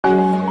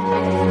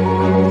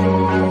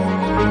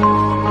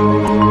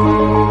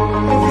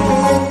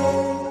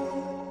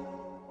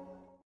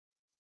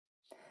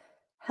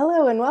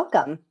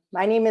Welcome.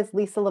 My name is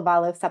Lisa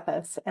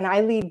Lavallo-Cepos, and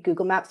I lead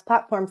Google Maps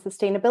Platform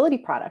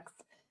Sustainability Products.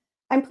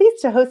 I'm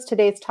pleased to host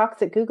today's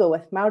Talks at Google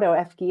with Mauro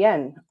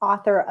Guillén,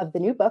 author of the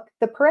new book,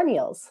 The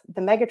Perennials,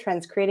 The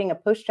Megatrends Creating a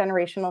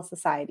Postgenerational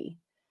Society.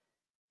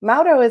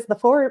 Mauro is the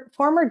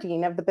former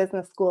dean of the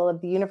Business School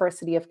of the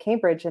University of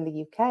Cambridge in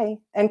the UK,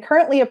 and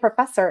currently a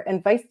professor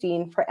and vice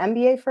dean for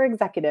MBA for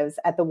Executives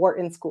at the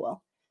Wharton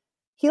School.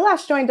 He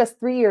last joined us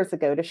 3 years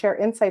ago to share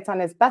insights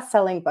on his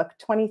best-selling book,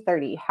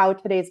 2030, How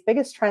Today's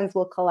Biggest Trends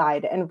Will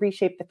Collide and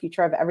Reshape the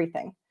Future of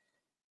Everything.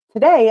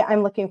 Today,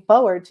 I'm looking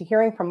forward to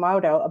hearing from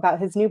Mauro about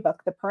his new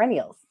book, The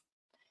Perennials.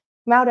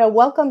 Mauro,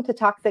 welcome to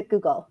Talks at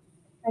Google.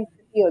 Nice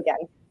to see you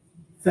again.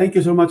 Thank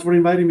you so much for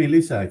inviting me,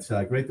 Lisa. It's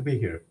great to be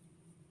here.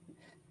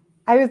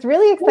 I was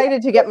really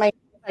excited to get my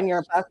hands on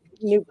your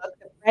new book,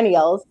 The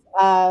Perennials,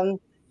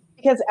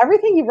 because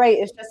everything you write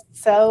is just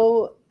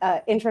so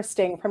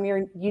interesting from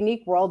your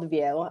unique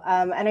worldview,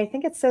 and I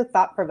think it's so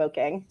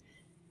thought-provoking.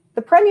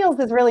 The Perennials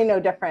is really no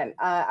different.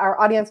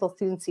 Our audience will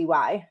soon see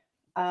why.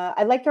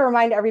 I'd like to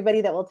remind everybody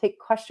that we'll take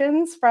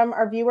questions from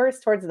our viewers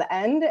towards the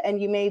end,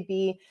 and you may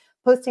be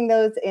posting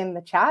those in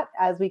the chat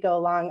as we go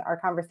along our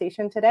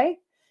conversation today.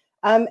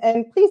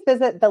 And please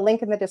visit the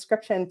link in the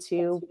description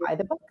to buy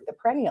the book, The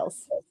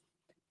Perennials.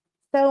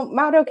 So,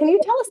 Mauro, can you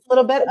tell us a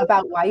little bit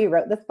about why you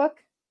wrote this book?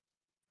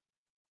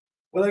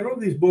 Well, I wrote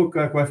this book,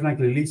 quite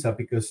frankly, Lisa,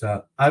 because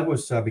I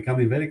was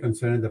becoming very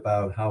concerned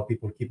about how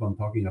people keep on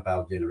talking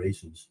about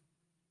generations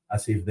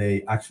as if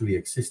they actually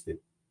existed.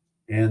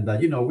 And,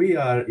 we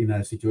are in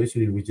a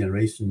situation in which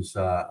generations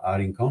are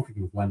in conflict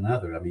with one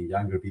another. I mean,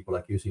 younger people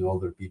accusing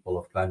older people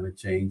of climate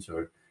change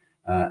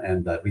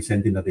and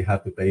resenting that they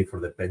have to pay for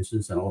their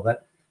pensions and all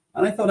that.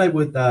 And I thought I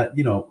would,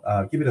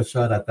 give it a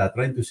shot at that,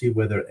 trying to see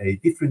whether a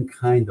different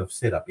kind of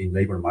setup in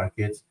labor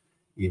markets,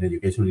 in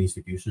educational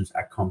institutions,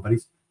 at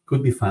companies,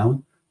 could be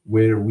found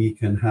where we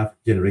can have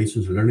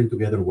generations learning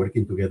together,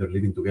 working together,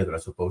 living together,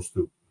 as opposed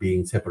to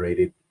being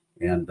separated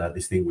and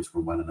distinguished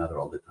from one another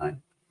all the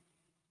time.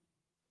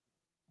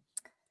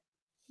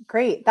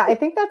 Great. I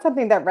think that's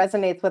something that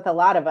resonates with a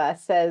lot of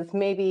us, as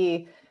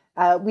maybe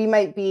we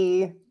might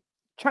be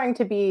trying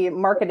to be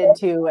marketed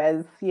to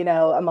as,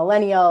 a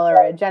millennial or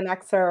a Gen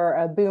Xer or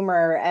a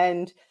boomer.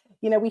 And,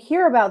 we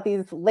hear about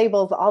these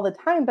labels all the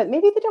time, but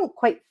maybe they don't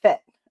quite fit.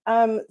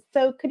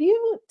 So could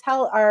you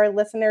tell our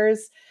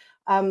listeners,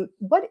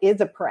 what is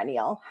a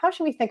perennial? How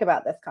should we think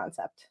about this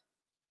concept?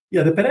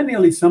 Yeah, the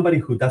perennial is somebody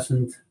who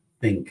doesn't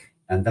think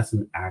and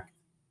doesn't act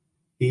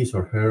his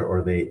or her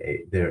or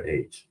their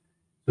age.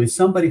 So it's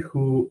somebody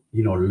who,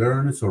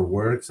 learns or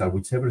works at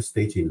whichever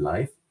stage in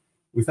life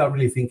without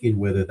really thinking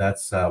whether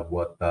that's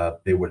what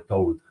they were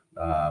told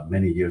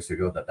many years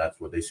ago that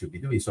that's what they should be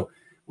doing. So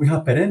we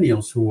have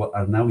perennials who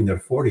are now in their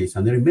 40s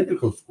and they're in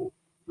medical school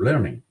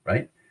learning,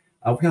 right?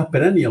 We have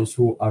perennials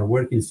who are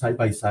working side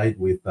by side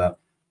with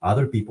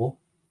other people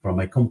from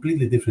a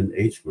completely different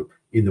age group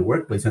in the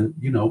workplace. And,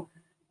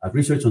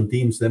 research on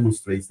teams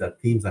demonstrates that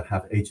teams that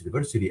have age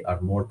diversity are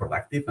more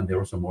productive and they're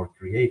also more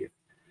creative.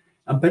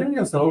 And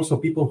perennials are also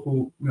people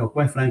who,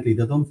 quite frankly,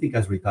 they don't think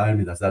as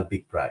retirement as that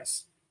big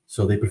prize.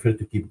 So they prefer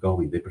to keep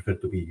going. They prefer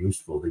to be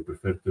useful. They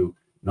prefer to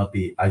not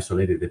be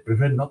isolated. They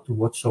prefer not to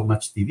watch so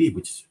much TV,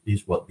 which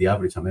is what the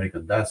average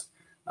American does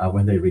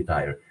when they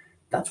retire.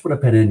 That's what a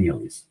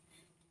perennial is.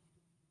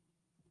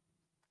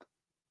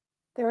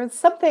 There was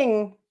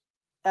something,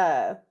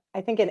 I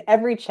think, in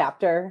every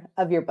chapter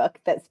of your book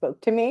that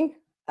spoke to me.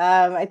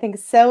 I think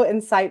so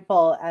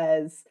insightful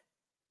as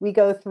we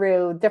go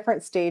through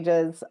different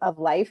stages of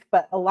life,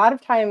 but a lot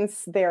of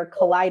times they're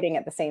colliding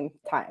at the same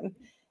time.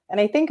 And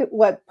I think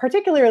what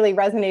particularly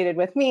resonated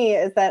with me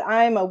is that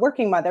I'm a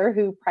working mother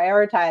who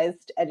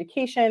prioritized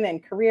education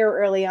and career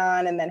early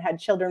on and then had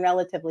children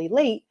relatively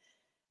late.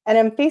 And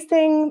I'm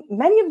facing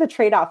many of the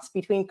trade-offs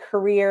between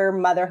career,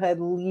 motherhood,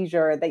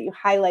 leisure that you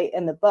highlight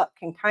in the book,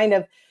 and kind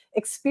of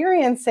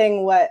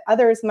experiencing what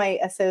others might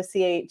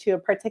associate to a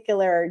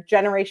particular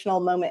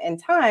generational moment in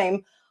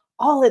time,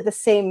 all at the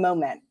same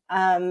moment.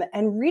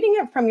 And reading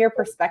it from your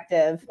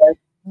perspective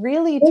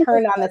really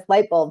turned on this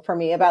light bulb for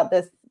me about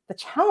the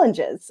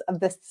challenges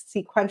of this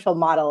sequential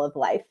model of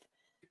life.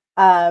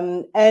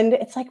 And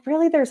it's like,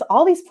 really, there's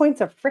all these points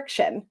of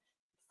friction.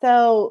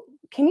 So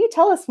can you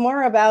tell us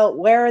more about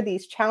where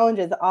these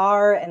challenges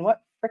are and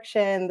what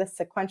friction this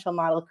sequential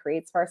model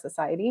creates for our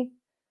society?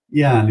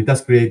 Yeah, and it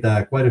does create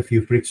quite a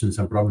few frictions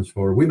and problems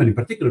for women in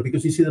particular,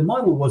 because you see, the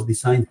model was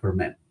designed for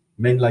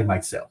men like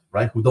myself,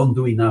 right, who don't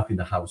do enough in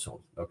the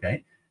household,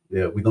 okay?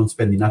 We don't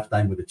spend enough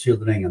time with the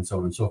children and so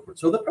on and so forth.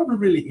 So the problem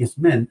really is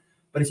men,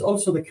 but it's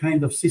also the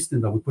kind of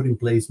system that we put in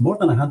place more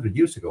than 100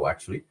 years ago,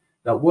 actually,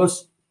 that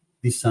was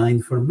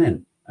designed for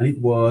men. And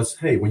it was,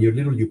 hey, when you're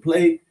little, you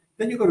play,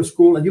 then you go to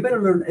school, and you better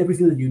learn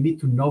everything that you need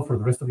to know for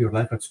the rest of your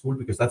life at school,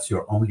 because that's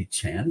your only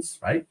chance,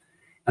 right?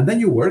 And then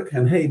you work,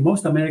 and hey,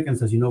 most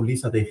Americans, as you know,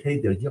 Lisa, they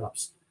hate their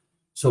jobs.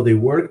 So they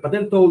work, but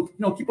they're told,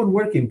 keep on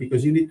working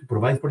because you need to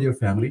provide for your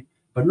family.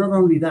 But not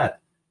only that,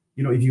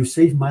 if you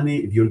save money,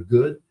 if you're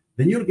good,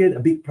 then you'll get a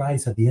big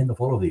prize at the end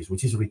of all of this,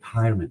 which is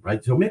retirement,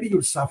 right? So maybe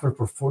you'll suffer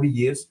for 40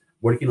 years,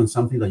 working on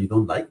something that you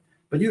don't like,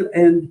 but you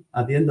end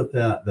at the end of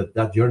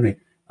that journey,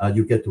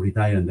 you get to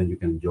retire and then you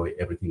can enjoy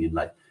everything in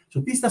life. So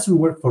this doesn't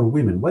work for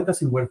women. Why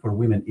doesn't work for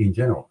women in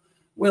general?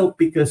 Well,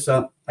 because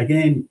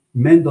again,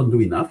 men don't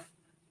do enough,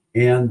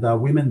 and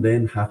women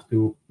then have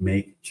to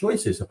make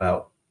choices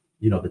about,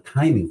 the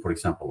timing, for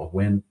example, of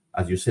when,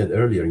 as you said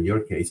earlier, in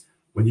your case,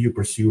 when do you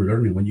pursue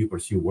learning, when do you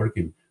pursue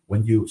working,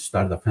 when you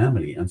start a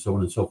family, and so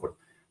on and so forth.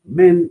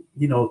 Men,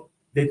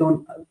 they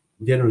don't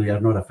generally are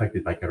not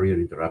affected by career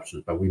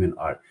interruptions, but women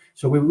are.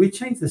 So when we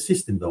change the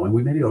system, though, and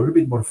we made it a little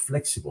bit more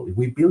flexible, if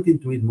we build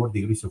into it more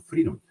degrees of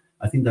freedom,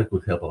 I think that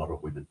could help a lot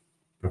of women,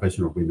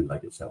 professional women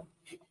like yourself.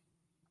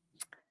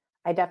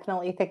 I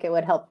definitely think it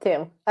would help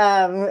too.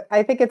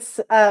 I think it's,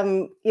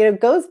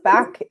 goes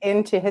back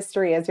into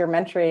history, as you're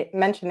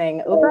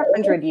mentioning, over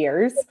 100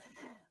 years,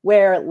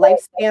 where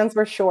lifespans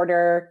were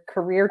shorter,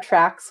 career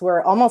tracks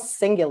were almost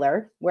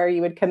singular, where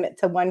you would commit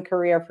to one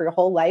career for your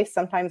whole life.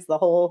 Sometimes the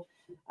whole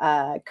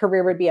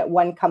career would be at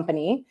one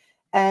company.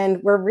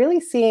 And we're really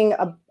seeing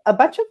a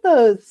bunch of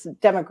those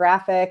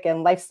demographic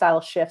and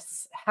lifestyle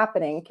shifts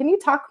happening. Can you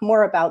talk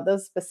more about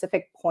those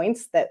specific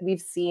points that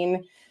we've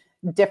seen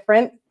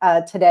different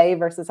today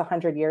versus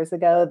 100 years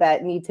ago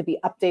that need to be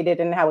updated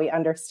in how we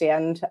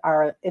understand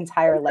our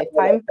entire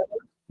lifetime?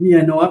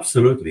 Yeah, no,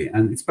 absolutely.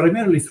 And it's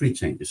primarily three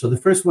changes. So the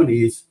first one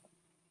is,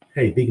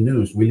 hey, big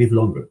news, we live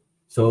longer.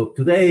 So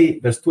today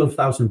there's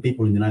 12,000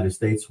 people in the United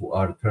States who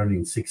are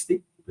turning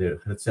 60. They're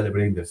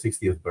celebrating their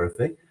 60th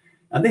birthday.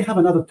 And they have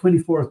another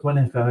 24 or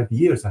 25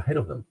 years ahead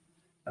of them.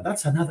 And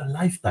that's another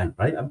lifetime,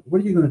 right?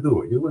 What are you going to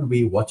do? You're going to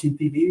be watching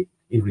TV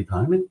in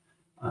retirement?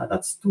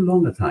 That's too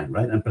long a time,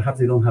 right? And perhaps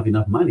they don't have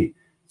enough money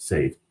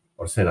saved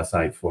or set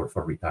aside for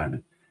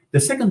retirement. The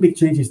second big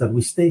change is that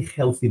we stay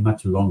healthy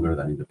much longer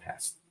than in the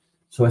past.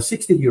 So a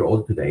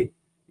 60-year-old today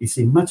is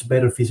in much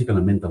better physical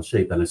and mental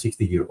shape than a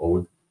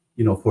 60-year-old,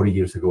 40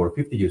 years ago or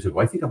 50 years ago.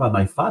 I think about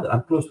my father.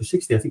 I'm close to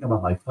 60. I think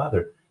about my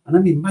father, and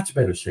I'm in much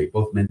better shape,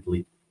 both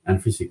mentally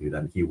and physically,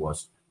 than he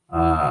was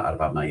at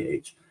about my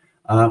age.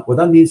 What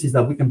that means is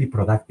that we can be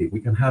productive.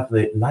 We can have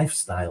the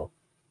lifestyle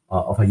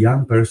of a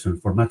young person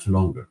for much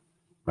longer,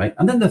 right?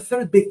 And then the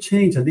third big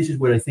change, and this is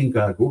where I think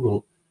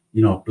Google,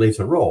 plays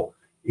a role,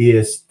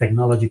 is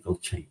technological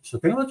change. So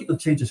technological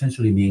change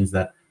essentially means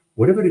that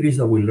whatever it is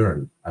that we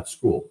learn at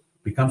school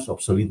becomes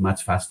obsolete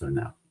much faster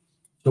now.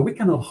 So we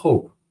cannot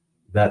hope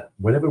that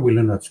whatever we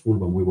learned at school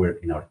when we were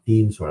in our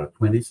teens or our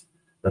 20s,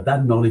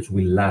 that knowledge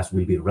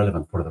will be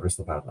relevant for the rest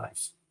of our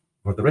lives,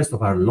 for the rest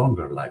of our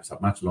longer lives, our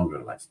much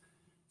longer lives.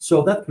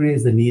 So that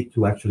creates the need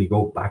to actually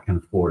go back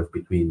and forth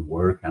between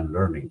work and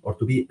learning, or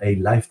to be a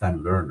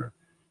lifetime learner,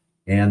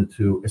 and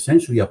to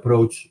essentially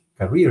approach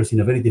careers in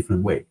a very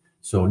different way.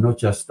 So not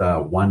just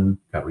one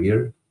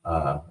career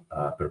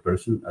per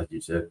person, as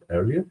you said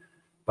earlier,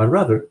 but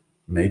rather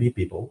maybe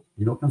people,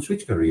 can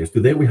switch careers.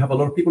 Today, we have a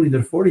lot of people in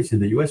their 40s in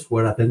the US who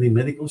are attending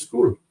medical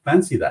school.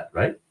 Fancy that,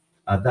 right?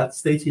 At that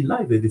stage in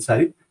life, they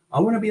decided, I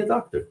want to be a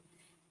doctor.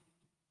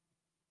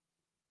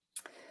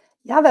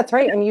 Yeah, that's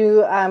right. And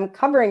you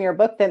cover in your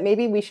book that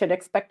maybe we should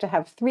expect to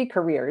have 3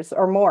 careers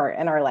or more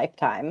in our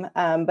lifetime.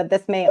 But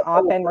this may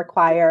often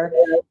require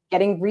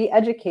getting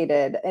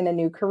re-educated in a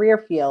new career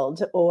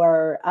field,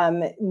 or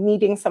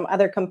needing some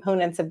other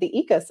components of the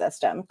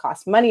ecosystem. It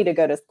costs money to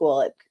go to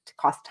school. It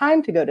costs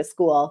time to go to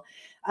school.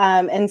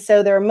 And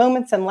so there are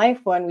moments in life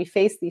when we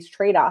face these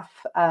trade-off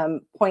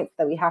points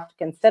that we have to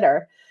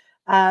consider.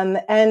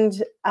 Especially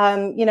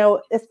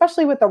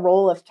with the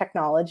role of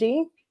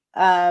technology,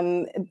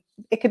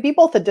 it could be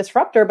both a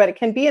disruptor, but it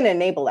can be an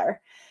enabler.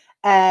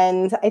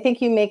 And I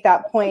think you make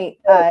that point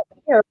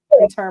here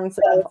in terms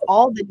of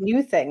all the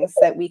new things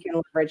that we can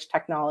leverage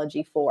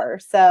technology for.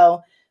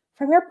 So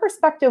from your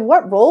perspective,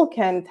 what role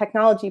can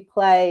technology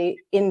play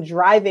in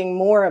driving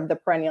more of the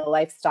perennial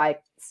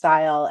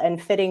lifestyle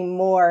and fitting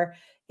more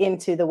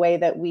into the way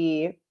that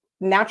we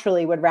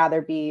naturally would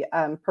rather be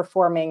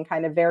performing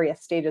kind of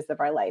various stages of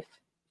our life?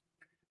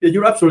 Yeah,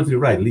 you're absolutely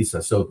right,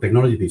 Lisa. So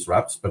technology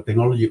disrupts, but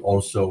technology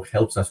also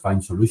helps us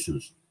find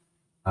solutions.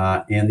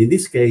 And in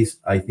this case,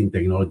 I think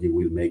technology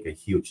will make a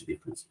huge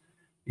difference.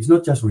 It's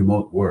not just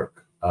remote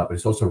work, but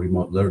it's also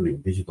remote learning,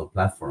 digital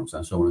platforms,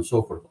 and so on and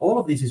so forth. All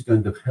of this is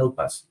going to help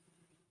us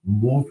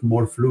move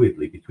more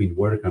fluidly between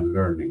work and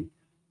learning,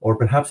 or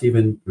perhaps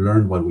even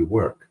learn while we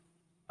work.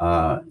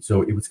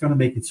 So it's going to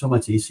make it so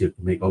much easier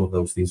to make all of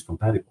those things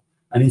compatible.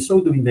 And in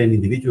so doing, then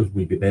individuals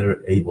will be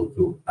better able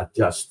to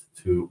adjust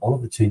to all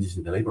of the changes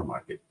in the labor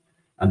market.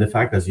 And the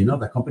fact, as you know,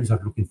 that companies are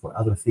looking for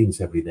other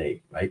things every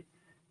day, right?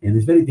 And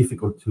it's very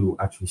difficult to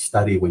actually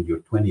study when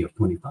you're 20 or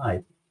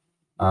 25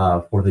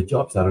 for the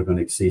jobs that are going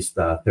to exist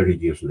 30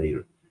 years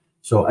later.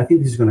 So I think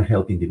this is going to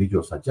help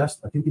individuals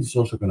adjust. I think this is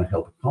also going to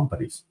help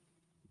companies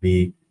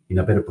be in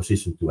a better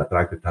position to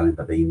attract the talent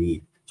that they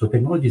need. So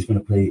technology is going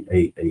to play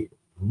a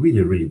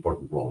really, really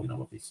important role in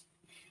all of this.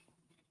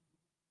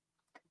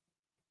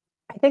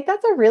 I think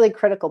that's a really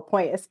critical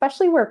point,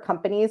 especially where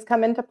companies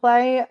come into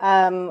play.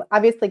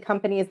 Obviously,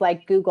 companies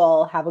like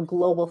Google have a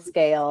global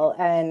scale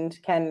and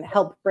can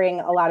help bring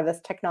a lot of this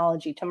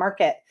technology to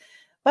market.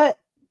 But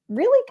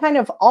really kind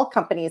of all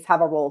companies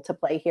have a role to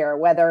play here,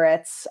 whether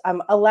it's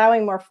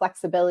allowing more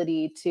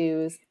flexibility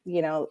to,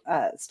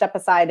 step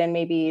aside and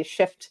maybe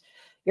shift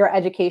your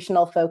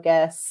educational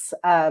focus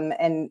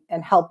and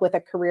help with a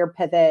career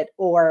pivot,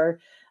 or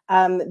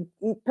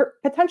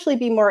potentially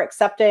be more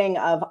accepting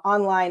of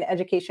online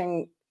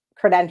education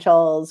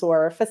credentials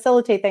or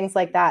facilitate things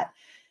like that.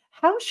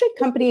 How should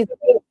companies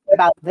think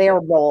about their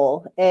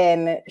role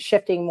in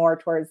shifting more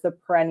towards the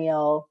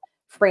perennial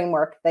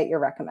framework that you're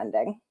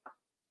recommending?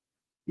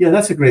 Yeah,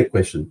 that's a great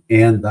question.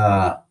 And,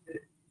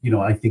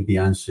 I think the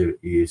answer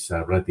is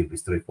relatively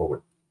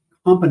straightforward.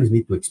 Companies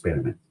need to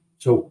experiment.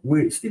 So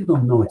we still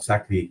don't know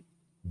exactly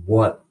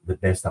what the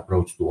best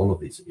approach to all of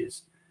this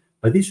is.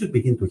 But they should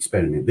begin to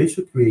experiment. They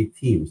should create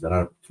teams that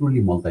are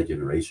truly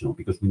multi-generational,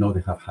 because we know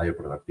they have higher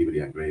productivity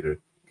and greater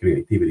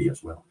creativity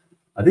as well.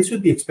 They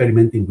should be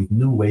experimenting with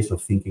new ways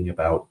of thinking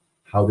about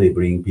how they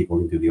bring people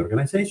into the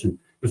organization,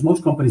 because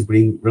most companies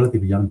bring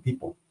relatively young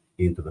people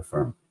into the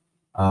firm.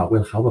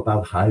 Well, how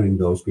about hiring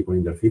those people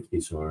in their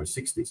 50s or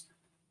 60s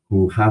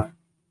who have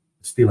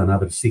still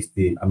another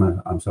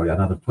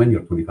 20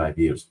 or 25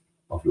 years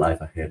of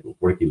life ahead, of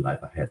working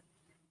life ahead?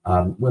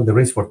 Well, the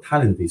race for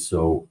talent is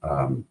so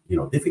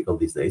difficult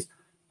these days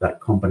that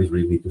companies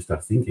really need to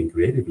start thinking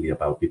creatively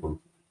about people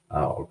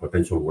or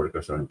potential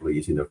workers or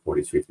employees in their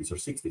 40s, 50s, or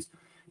 60s.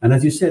 And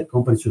as you said,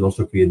 companies should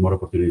also create more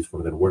opportunities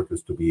for their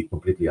workers to be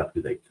completely up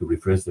to date, to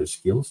refresh their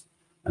skills,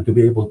 and to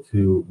be able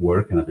to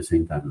work and at the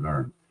same time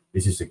learn.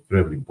 This is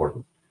incredibly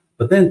important.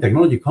 But then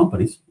technology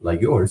companies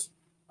like yours,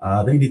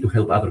 they need to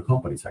help other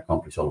companies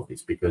accomplish all of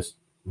this, because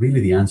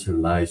really the answer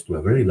lies to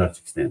a very large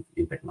extent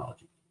in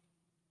technology.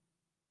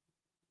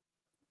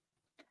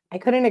 I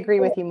couldn't agree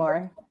with you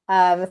more,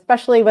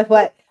 especially with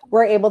what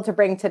we're able to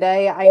bring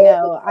today. I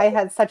know I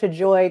had such a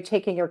joy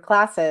taking your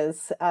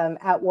classes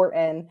at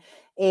Wharton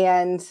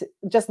and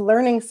just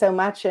learning so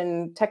much.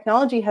 And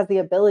technology has the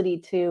ability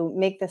to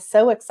make this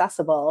so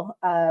accessible.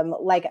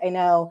 Like I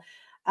know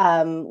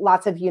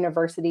lots of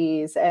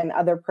universities and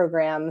other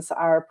programs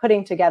are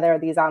putting together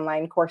these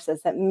online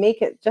courses that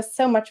make it just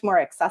so much more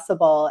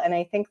accessible. And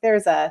I think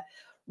there's a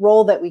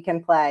role that we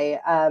can play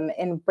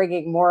in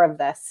bringing more of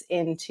this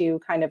into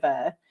kind of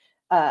a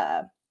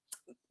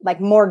like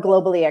more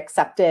globally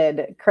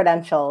accepted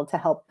credential to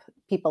help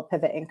people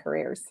pivot in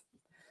careers.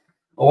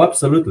 Oh,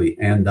 absolutely.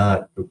 And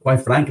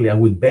quite frankly, I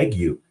would beg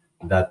you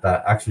that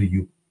actually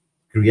you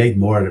create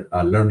more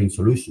learning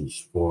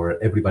solutions for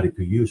everybody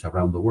to use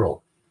around the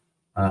world.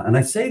 And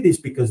I say this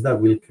because that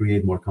will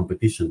create more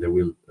competition. That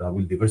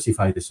will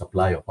diversify the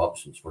supply of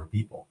options for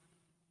people.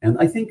 And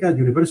I think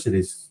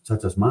universities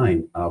such as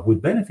mine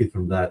would benefit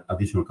from that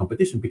additional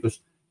competition, because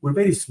we're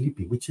very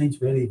sleepy. We change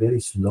very, very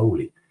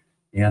slowly.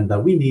 And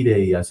we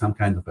need some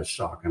kind of a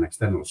shock, an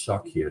external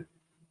shock here,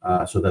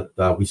 so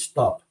that we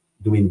stop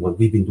doing what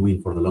we've been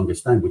doing for the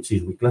longest time, which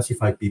is we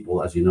classify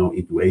people, as you know,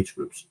 into age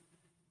groups.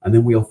 And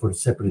then we offer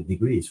separate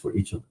degrees for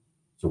each of them.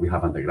 So we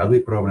have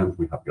undergraduate programs,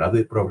 we have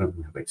graduate programs,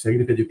 we have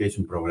executive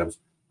education programs,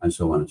 and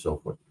so on and so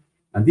forth.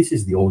 And this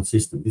is the old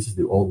system. This is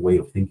the old way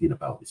of thinking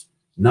about this.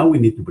 Now we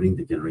need to bring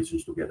the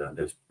generations together, and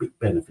there's big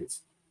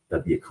benefits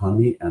that the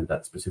economy and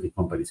that specific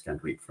companies can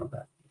reap from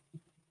that.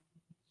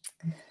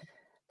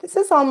 This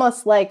is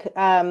almost like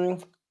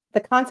the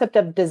concept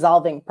of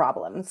dissolving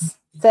problems.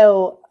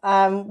 So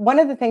one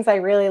of the things I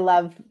really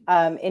love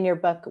in your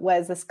book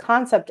was this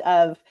concept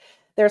of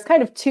there's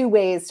kind of two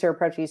ways to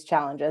approach these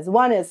challenges.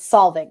 One is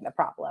solving the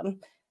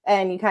problem.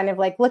 And you kind of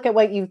like look at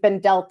what you've been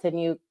dealt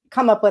and you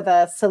come up with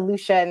a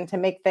solution to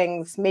make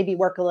things maybe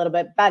work a little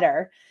bit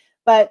better.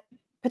 But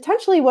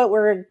potentially what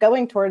we're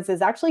going towards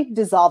is actually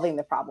dissolving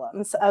the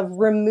problems of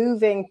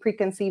removing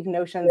preconceived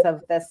notions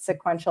of this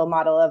sequential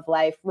model of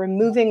life,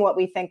 removing what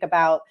we think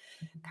about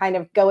kind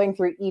of going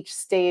through each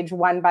stage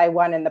one by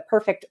one in the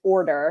perfect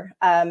order,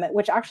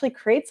 which actually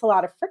creates a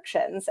lot of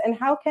frictions. And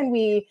how can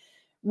we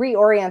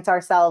reorient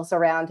ourselves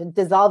around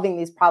dissolving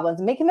these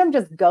problems, making them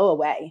just go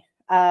away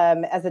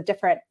as a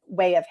different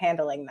way of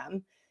handling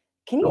them?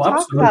 Can you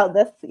talk about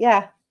this?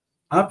 Yeah.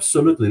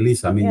 Absolutely,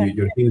 Lisa. I mean, Yeah.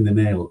 you're hitting the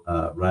nail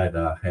right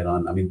head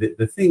on. I mean,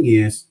 the thing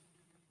is,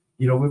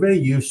 we're very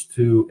used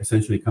to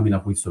essentially coming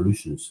up with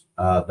solutions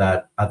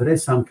that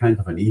address some kind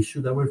of an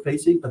issue that we're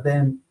facing. But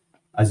then,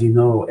 as you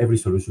know, every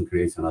solution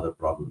creates another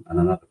problem and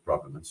another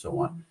problem and so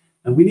on.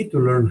 And we need to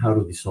learn how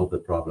to dissolve the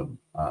problem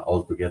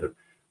altogether.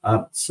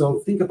 So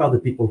think about the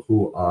people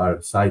who are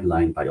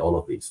sidelined by all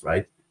of this,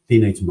 right?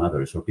 Teenage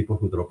mothers or people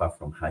who drop out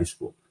from high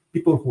school.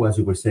 People who, as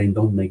you were saying,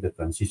 don't make the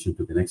transition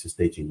to the next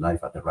stage in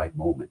life at the right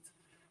moment.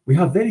 We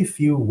have very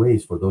few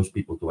ways for those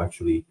people to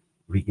actually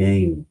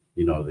regain,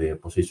 their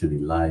position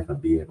in life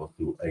and be able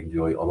to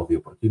enjoy all of the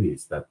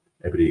opportunities that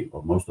every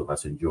or most of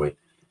us enjoy.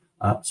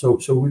 So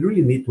we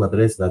really need to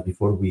address that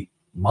before we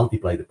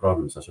multiply the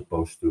problems, as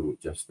opposed to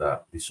just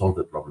dissolve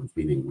the problems,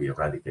 meaning we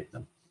eradicate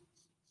them.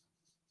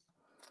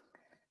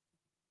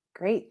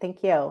 Great,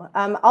 thank you.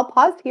 I'll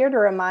pause here to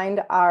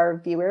remind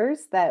our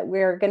viewers that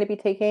we're going to be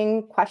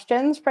taking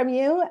questions from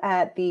you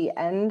at the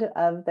end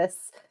of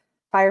this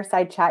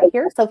fireside chat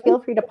here. So feel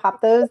free to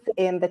pop those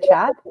in the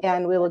chat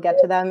and we will get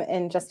to them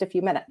in just a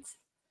few minutes.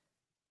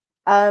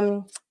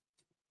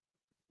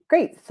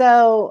 Great.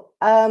 So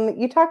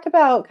you talked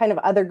about kind of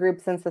other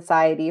groups in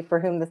society for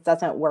whom this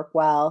doesn't work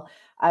well.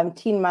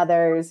 Teen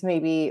mothers,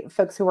 maybe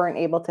folks who weren't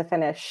able to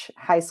finish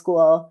high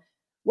school.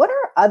 What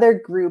are other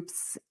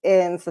groups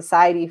in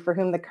society for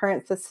whom the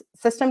current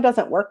system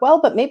doesn't work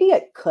well, but maybe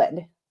it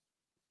could?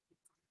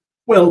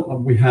 Well,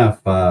 we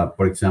have,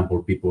 for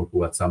example, people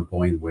who at some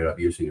point were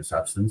abusing a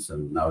substance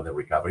and now they're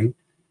recovering,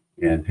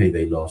 and hey,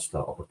 they lost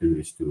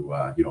opportunities to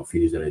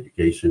finish their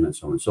education and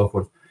so on and so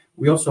forth.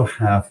 We also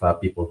have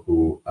people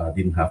who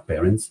didn't have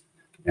parents,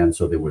 and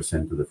so they were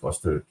sent to the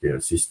foster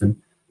care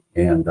system,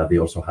 and they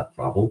also had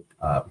trouble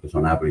because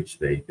on average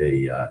they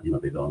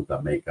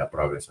don't make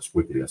progress as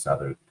quickly as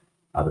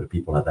other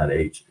people at that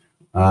age.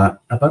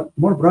 But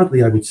more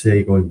broadly, I would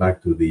say, going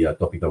back to the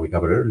topic that we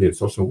covered earlier,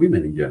 it's also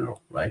women in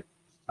general, right?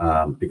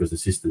 Because the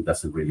system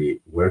doesn't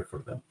really work for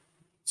them.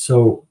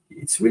 So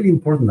it's really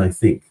important, I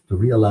think, to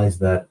realize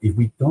that if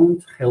we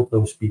don't help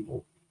those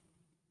people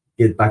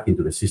get back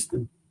into the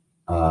system,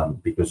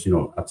 because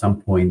at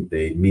some point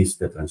they miss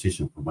the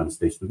transition from one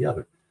stage to the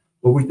other,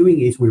 what we're doing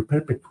is we're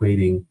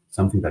perpetuating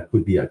something that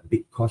could be a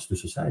big cost to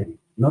society.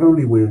 Not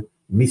only we're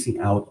missing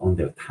out on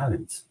their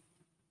talents,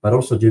 but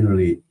also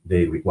generally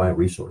they require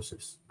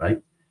resources,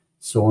 right?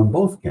 So on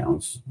both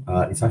counts,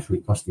 it's actually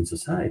costing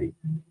society.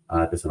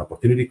 There's an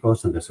opportunity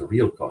cost and there's a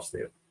real cost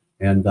there.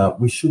 And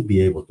we should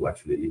be able to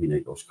actually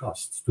eliminate those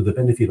costs to the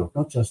benefit of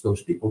not just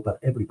those people, but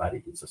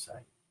everybody in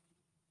society.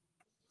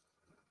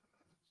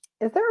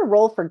 Is there a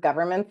role for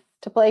governments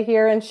to play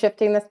here in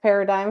shifting this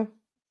paradigm?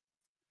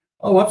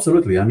 Oh,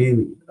 absolutely. I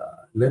mean,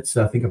 let's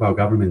think about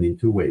government in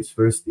two ways.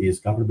 First is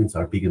governments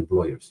are big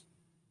employers.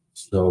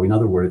 So in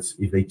other words,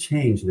 if they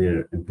change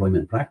their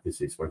employment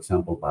practices, for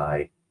example,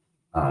 by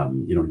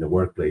in the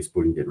workplace,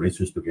 putting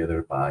generations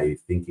together by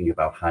thinking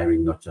about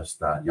hiring not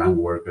just young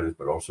workers,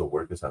 but also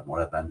workers at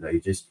more advanced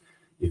ages.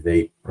 If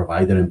they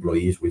provide their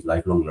employees with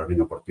lifelong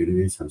learning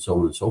opportunities and so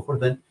on and so forth,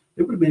 then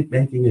they will be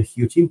making a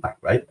huge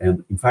impact, right?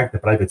 And in fact, the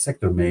private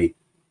sector may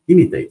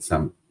imitate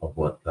some of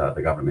what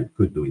the government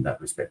could do in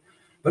that respect.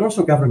 But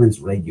also governments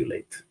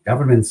regulate.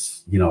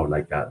 Governments,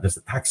 there's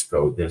a tax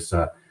code, there's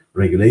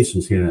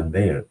regulations here and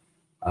there.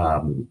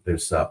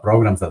 There's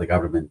programs that the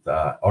government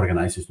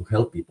organizes to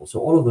help people. So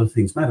all of those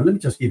things matter. Let me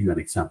just give you an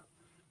example.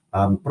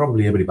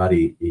 Probably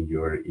everybody in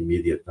your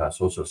immediate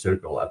social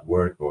circle at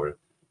work or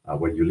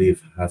where you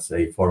live has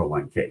a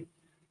 401k.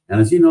 And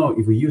as you know,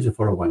 if we use a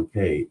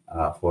 401k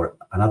for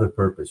another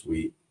purpose,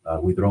 we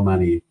withdraw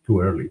money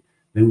too early,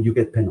 then you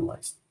get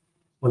penalized.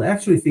 Well, I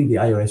actually think the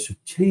IRS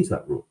should change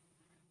that rule,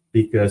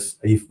 because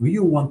if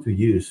you want to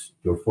use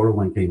your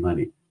 401k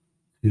money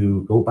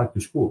to go back to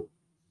school,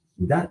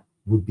 that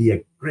would be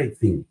a great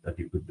thing that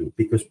you could do,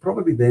 because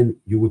probably then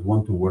you would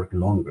want to work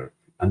longer,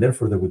 and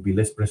therefore there would be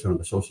less pressure on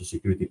the Social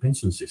Security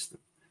pension system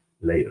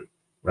later,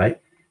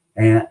 right?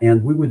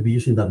 And we would be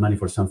using that money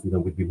for something that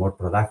would be more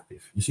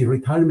productive. You see,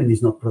 retirement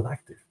is not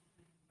productive,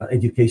 but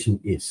education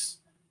is.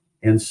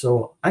 And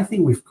so I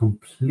think we've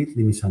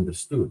completely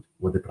misunderstood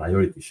what the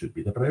priority should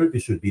be. The priority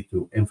should be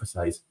to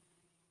emphasize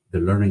the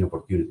learning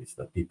opportunities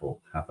that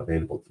people have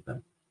available to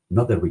them,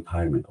 not the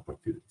retirement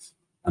opportunities.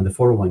 And the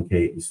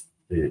 401k is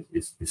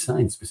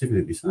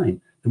specifically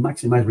designed to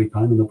maximize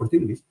retirement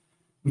opportunities,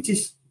 which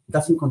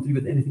doesn't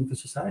contribute anything to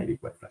society,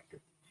 quite frankly.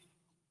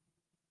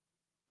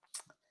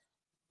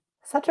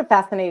 Such a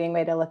fascinating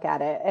way to look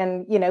at it.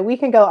 And, we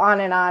can go on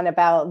and on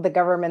about the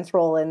government's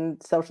role in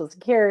Social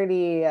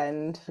Security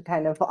and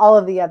kind of all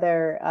of the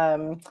other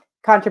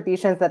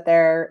contributions that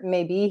there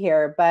may be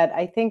here. But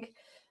I think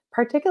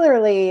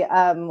particularly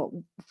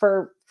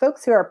for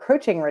folks who are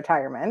approaching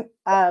retirement,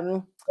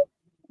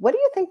 what do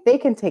you think they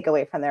can take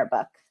away from their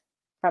book?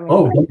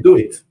 Don't do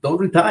it. Don't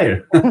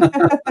retire.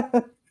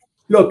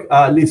 Look,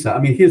 Lisa, I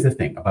mean, here's the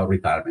thing about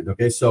retirement,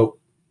 okay? So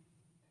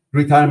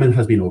retirement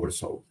has been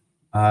oversold.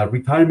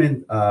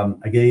 Retirement,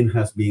 again,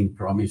 has been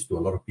promised to a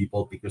lot of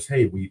people because,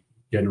 hey, we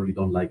generally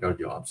don't like our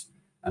jobs.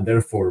 And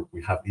therefore,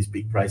 we have this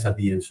big price at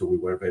the end, so we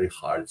work very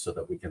hard so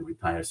that we can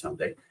retire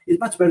someday. It's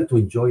much better to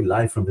enjoy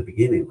life from the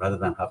beginning rather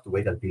than have to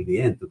wait until the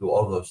end to do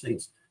all those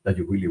things that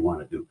you really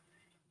want to do.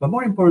 But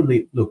more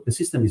importantly, look, the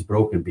system is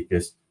broken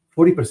because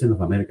 40%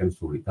 of Americans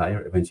who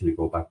retire eventually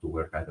go back to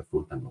work either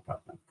full-time or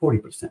part-time,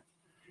 40%.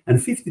 And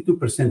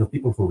 52% of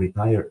people who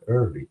retire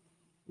early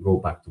go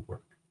back to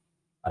work,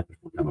 either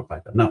full-time or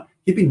part-time. Now,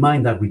 keep in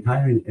mind that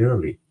retiring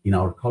early in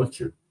our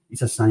culture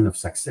is a sign of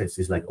success.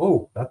 It's like,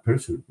 oh, that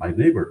person, my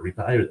neighbor,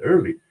 retired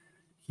early.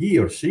 He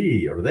or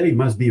she or they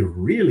must be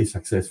really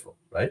successful,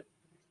 right?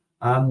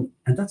 And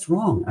that's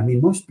wrong. I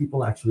mean, most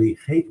people actually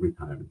hate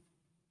retirement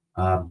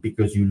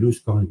because you lose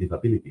cognitive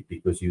ability,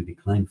 because you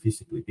decline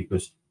physically,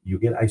 because you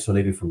get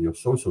isolated from your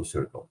social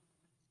circle.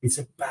 It's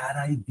a bad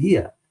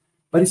idea.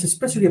 But it's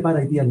especially a bad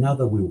idea now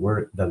that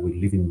we're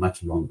living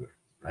much longer,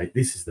 right?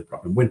 This is the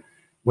problem.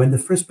 When the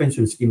first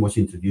pension scheme was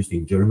introduced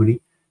in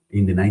Germany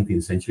in the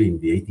 19th century, in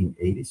the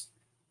 1880s,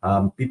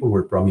 people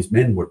were promised,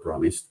 men were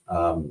promised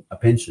a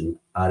pension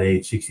at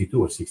age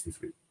 62 or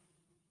 63.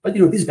 But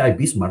this guy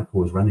Bismarck, who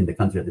was running the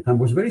country at the time,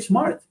 was very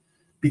smart,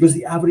 because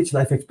the average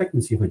life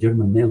expectancy of a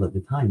German male at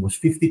the time was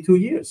 52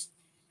 years.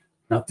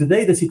 Now,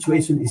 today, the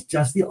situation is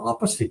just the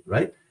opposite,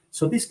 right?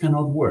 So this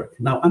cannot work.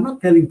 Now, I'm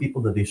not telling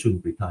people that they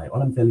shouldn't retire.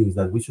 All I'm telling is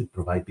that we should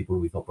provide people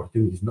with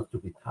opportunities not to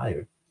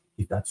retire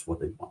if that's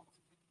what they want.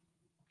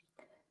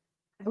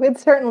 I would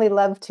certainly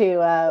love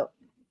to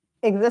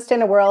exist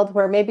in a world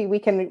where maybe we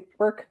can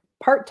work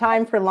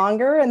part-time for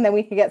longer, and then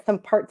we can get some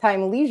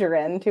part-time leisure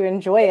in to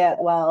enjoy it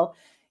while,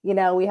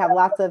 we have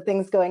lots of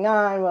things going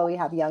on, while we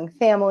have young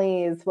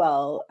families,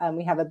 while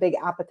we have a big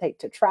appetite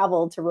to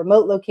travel to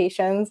remote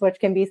locations, which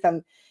can be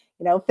some,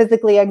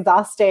 physically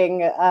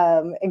exhausting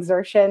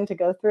exertion to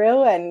go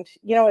through. And,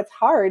 it's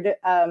hard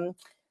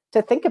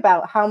to think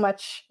about how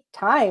much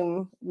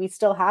time we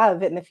still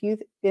have in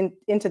the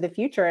into the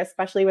future,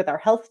 especially with our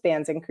health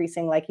spans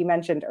increasing, like you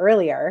mentioned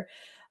earlier.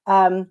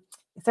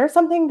 Is there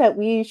something that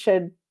we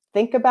should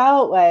think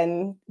about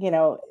when,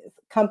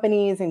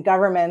 companies and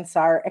governments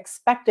are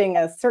expecting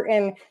a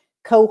certain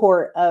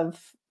cohort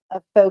of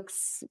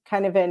folks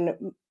kind of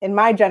in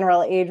my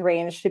general age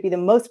range to be the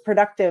most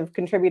productive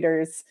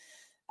contributors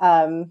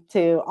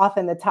to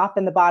often the top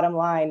and the bottom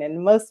line,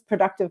 and most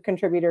productive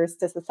contributors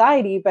to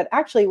society? But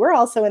actually, we're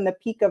also in the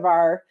peak of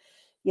our,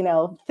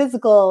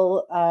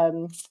 physical,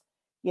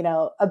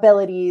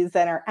 abilities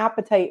and our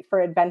appetite for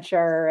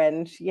adventure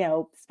and,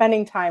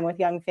 spending time with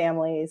young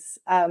families.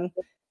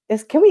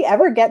 Can we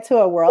ever get to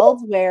a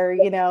world where,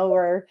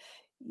 where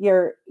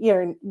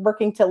you're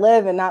working to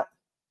live and not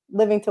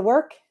living to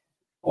work?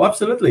 Oh,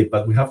 absolutely.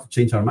 But we have to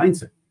change our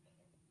mindset.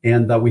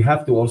 And we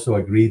have to also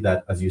agree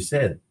that, as you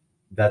said,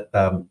 that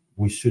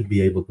we should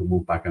be able to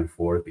move back and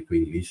forth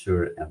between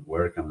leisure and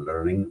work and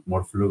learning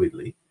more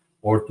fluidly,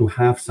 or to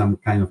have some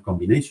kind of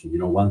combination,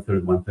 one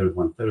third, one third,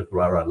 one third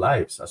throughout our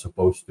lives, as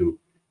opposed to,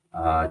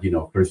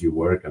 first you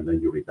work and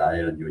then you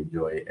retire and you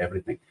enjoy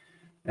everything.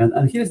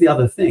 And here's the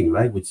other thing,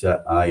 right, which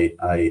I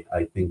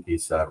think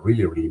is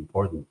really, really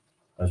important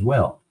as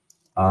well,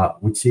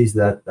 which is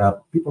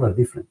that people are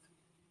different.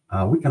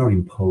 We cannot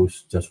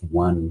impose just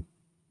one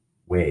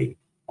way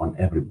on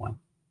everyone,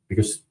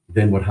 because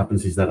then what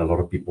happens is that a lot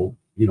of people,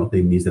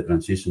 they miss the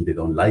transition, they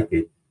don't like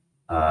it,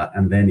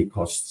 and then it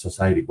costs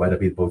society quite a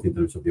bit, both in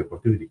terms of the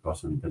opportunity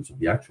cost and in terms of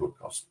the actual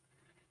cost.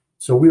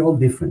 So we're all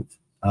different.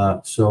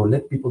 So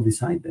let people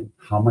decide then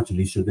how much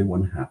leisure they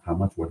want to have, how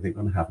much work they're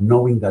going to have,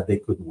 knowing that they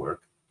could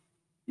work,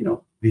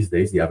 these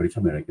days, the average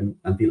American,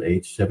 until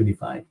age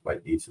 75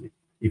 quite easily.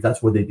 If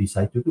that's what they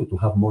decide to do, to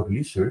have more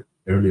leisure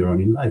earlier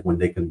on in life, when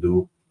they can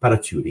do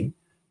parachuting,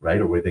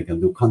 right? Or where they can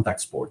do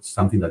contact sports,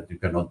 something that you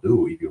cannot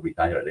do if you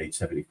retire at age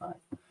 75.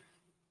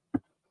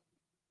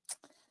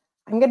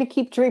 I'm going to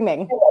keep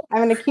dreaming.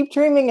 I'm going to keep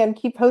dreaming and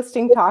keep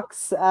hosting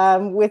talks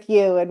with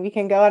you, and we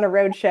can go on a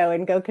road show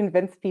and go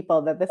convince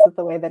people that this is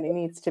the way that it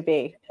needs to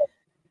be.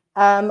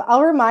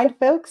 I'll remind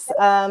folks,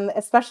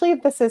 especially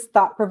if this is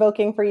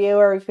thought-provoking for you,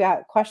 or if you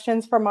have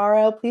questions for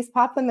Mauro, please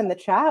pop them in the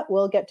chat.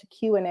 We'll get to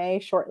Q&A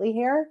shortly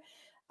here.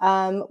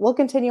 We'll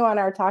continue on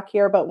our talk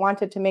here, but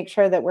wanted to make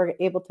sure that we're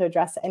able to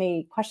address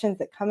any questions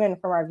that come in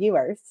from our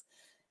viewers.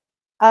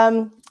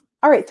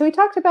 All right, so we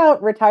talked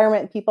about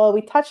retirement people.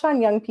 We touched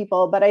on young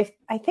people, but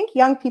I think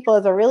young people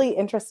is a really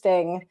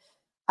interesting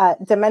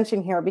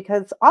dimension here,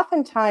 because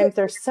oftentimes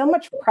there's so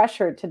much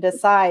pressure to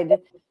decide,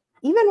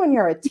 even when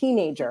you're a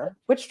teenager,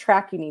 which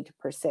track you need to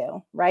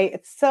pursue, right?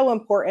 It's so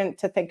important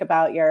to think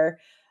about your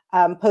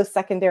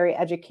post-secondary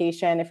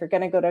education. If you're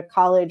going to go to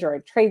college or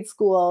a trade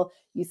school,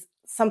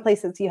 some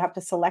places you have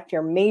to select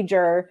your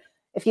major.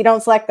 If you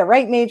don't select the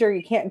right major,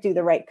 you can't do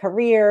the right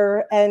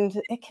career.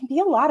 And it can be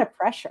a lot of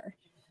pressure.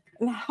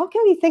 And how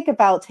can we think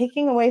about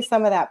taking away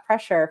some of that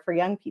pressure for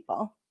young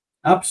people?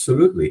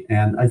 Absolutely.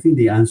 And I think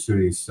the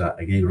answer is,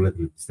 again,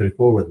 relatively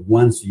straightforward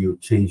once you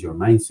change your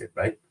mindset,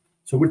 right?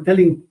 So we're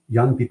telling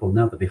young people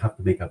now that they have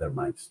to make up their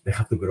minds. They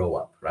have to grow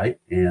up, right?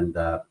 And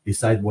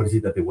decide what is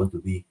it that they want to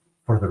be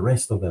for the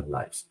rest of their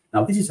lives.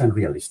 Now, this is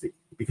unrealistic,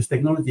 because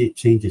technology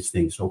changes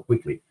things so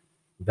quickly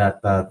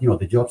that,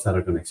 the jobs that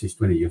are going to exist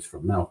 20 years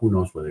from now, who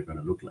knows what they're going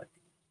to look like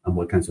and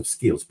what kinds of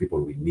skills people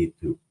will need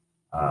to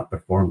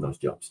perform those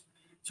jobs.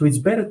 So it's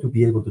better to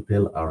be able to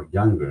tell our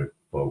younger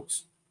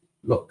folks,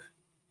 look,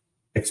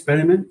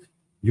 experiment.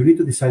 You need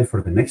to decide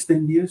for the next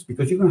 10 years,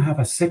 because you're going to have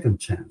a second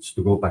chance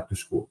to go back to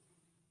school.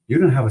 You're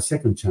going to have a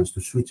second chance to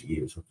switch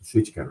gears or to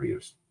switch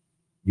careers.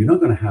 You're not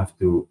going to have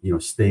to,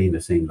 stay in the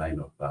same line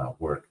of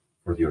work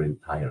for your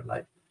entire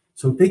life.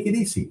 So take it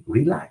easy,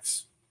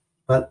 relax.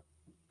 But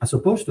as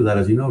opposed to that,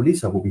 as you know,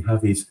 Lisa, what we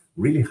have is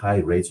really high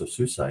rates of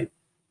suicide,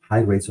 high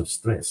rates of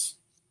stress,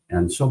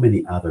 and so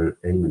many other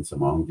ailments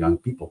among young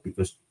people,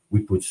 because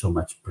we put so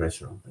much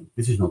pressure on them.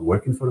 This is not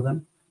working for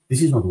them.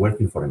 This is not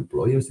working for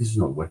employers. This is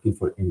not working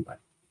for anybody.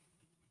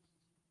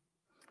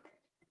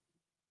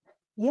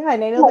 Yeah,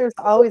 and I know there's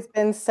always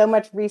been so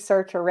much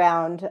research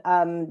around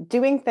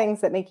doing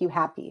things that make you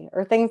happy,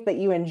 or things that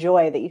you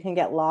enjoy that you can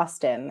get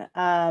lost in.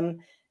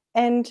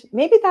 And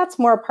maybe that's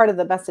more a part of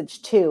the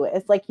message too.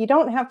 It's like, you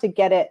don't have to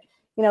get it,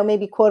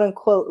 maybe quote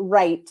unquote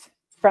right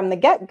from the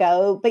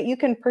get-go, but you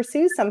can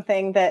pursue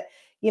something that,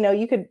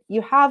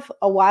 you have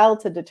a while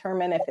to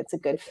determine if it's a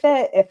good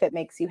fit, if it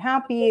makes you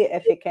happy,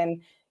 if it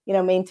can,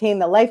 maintain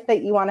the life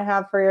that you want to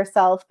have for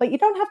yourself, but you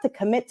don't have to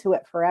commit to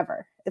it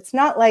forever. It's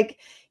not like,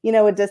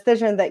 a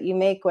decision that you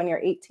make when you're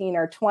 18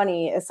 or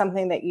 20 is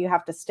something that you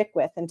have to stick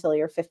with until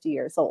you're 50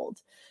 years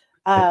old.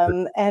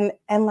 And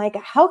like,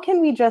 how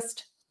can we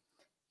just,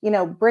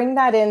 bring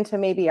that into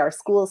maybe our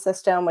school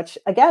system, which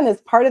again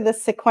is part of the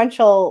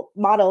sequential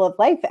model of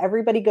life.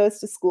 Everybody goes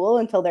to school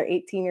until they're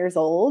 18 years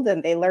old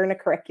and they learn a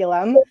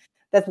curriculum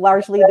that's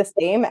largely the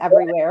same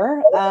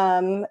everywhere.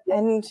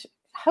 And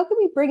how can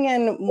we bring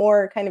in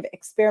more kind of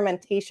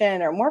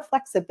experimentation or more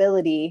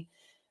flexibility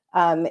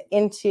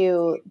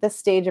into this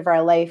stage of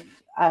our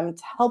life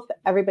to help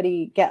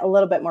everybody get a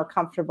little bit more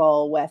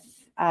comfortable with,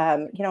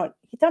 you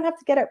don't have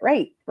to get it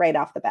right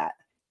off the bat.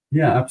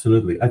 Yeah,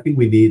 absolutely. I think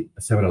we need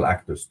several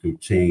actors to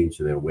change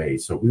their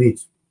ways. So we need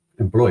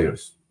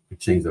employers to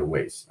change their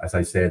ways. As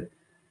I said,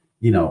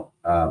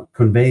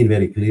 conveying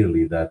very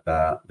clearly that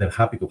they're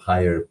happy to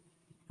hire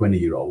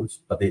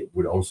 20-year-olds, but they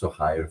would also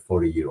hire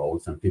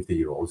 40-year-olds and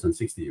 50-year-olds and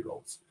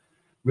 60-year-olds.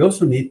 We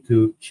also need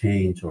to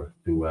change or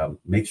to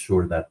make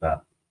sure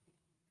that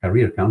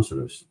career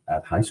counselors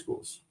at high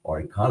schools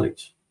or in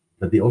college,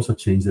 that they also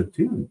change their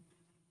tune.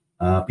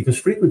 Because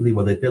frequently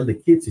what they tell the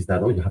kids is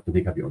that, oh, you have to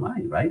make up your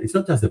mind, right? It's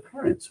not just the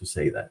parents who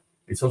say that.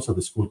 It's also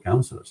the school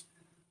counselors.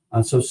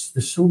 And so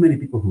there's so many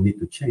people who need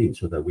to change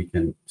so that we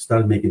can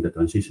start making the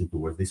transition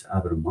towards this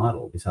other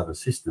model, this other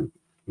system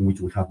in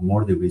which we have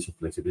more degrees of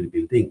flexibility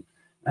built in.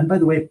 And by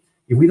the way,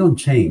 if we don't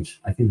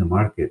change, I think the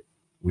market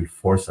will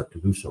force us to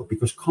do so,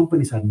 because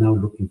companies are now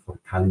looking for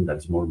talent that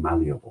is more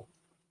malleable,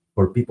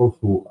 for people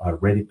who are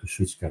ready to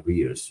switch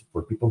careers,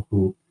 for people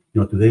who,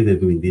 today they're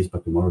doing this,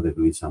 but tomorrow they're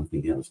doing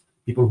something else.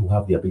 People who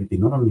have the ability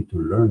not only to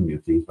learn new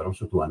things, but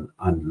also to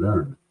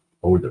unlearn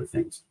older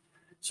things.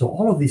 So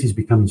all of this is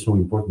becoming so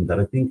important that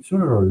I think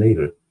sooner or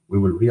later we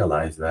will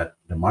realize that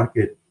the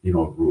market,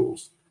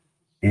 rules,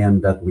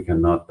 and that we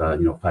cannot,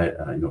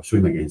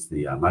 swim against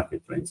the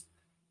market trends,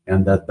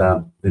 and that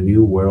the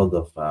new world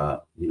of,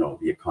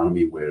 the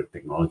economy where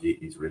technology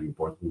is really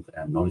important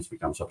and knowledge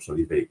becomes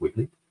obsolete very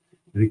quickly,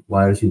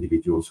 requires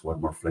individuals who are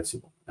more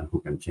flexible and who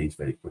can change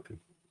very quickly.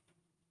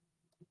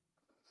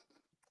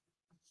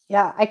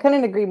 Yeah, I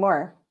couldn't agree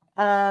more.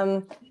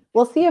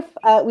 We'll see if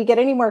we get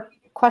any more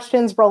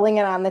questions rolling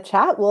in on the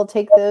chat. We'll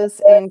take those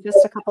in just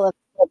a couple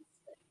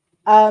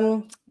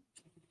of.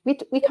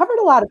 We covered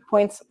a lot of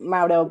points,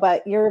 Mauro,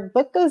 but your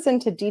book goes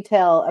into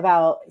detail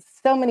about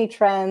so many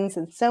trends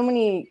and so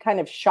many kind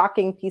of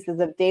shocking pieces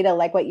of data,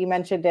 like what you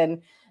mentioned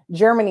in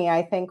Germany,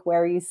 I think,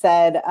 where you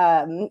said,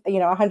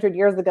 100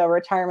 years ago,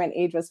 retirement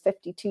age was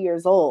 52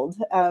 years old.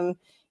 I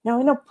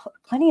know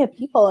plenty of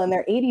people in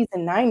their 80s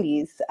and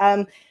 90s.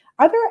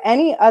 Are there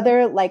any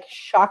other like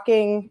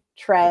shocking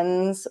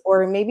trends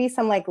or maybe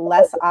some like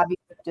less obvious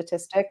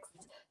statistics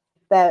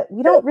that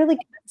we don't really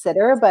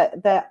consider,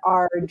 but that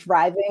are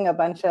driving a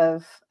bunch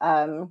of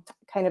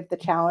kind of the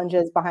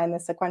challenges behind the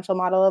sequential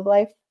model of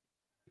life?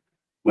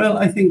 Well,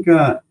 I think,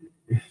 I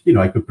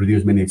could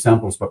produce many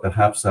examples, but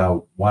perhaps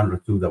one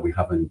or two that we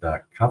haven't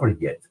covered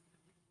yet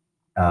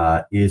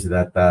is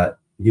that,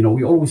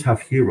 we always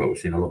have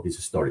heroes in all of these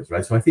stories,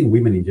 right? So I think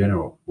women in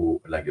general who,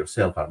 like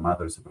yourself, are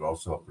mothers, but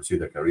also pursue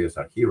their careers,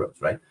 are heroes,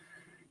 right?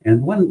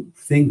 And one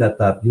thing that,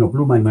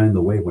 blew my mind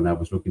away when I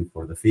was looking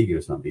for the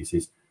figures on this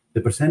is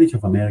the percentage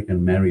of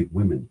American married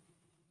women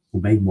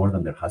who make more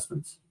than their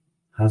husbands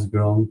has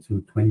grown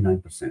to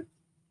 29%.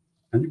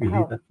 Can you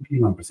believe that?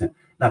 21%.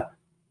 Now,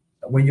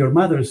 when your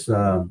mothers,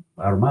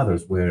 our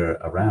mothers were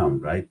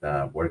around, right,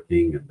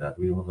 working and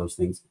doing all those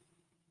things,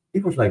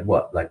 it was like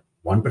what, like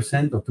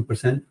 1% or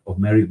 2% of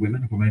married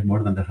women who made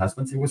more than their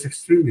husbands. It was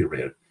extremely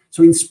rare.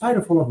 So in spite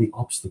of all of the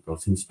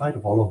obstacles, in spite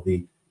of all of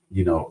the,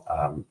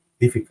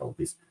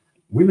 difficulties,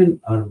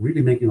 women are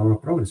really making a lot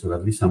of progress, or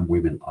at least some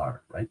women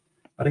are, right?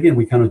 But again,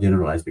 we cannot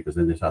generalize, because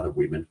then there's other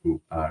women who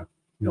are,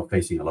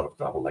 facing a lot of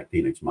trouble, like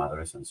teenage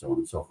mothers and so on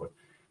and so forth.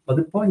 But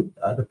the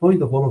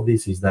point of all of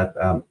this is that,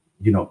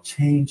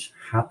 change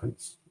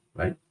happens,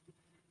 right?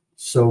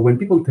 So when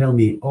people tell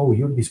me, oh,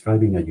 you're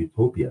describing a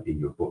utopia in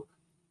your book,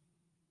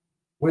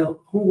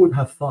 well, who would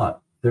have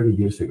thought 30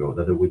 years ago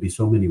that there would be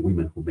so many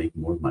women who make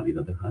more money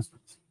than their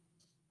husbands?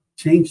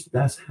 Change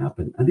does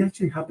happen, and it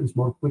actually happens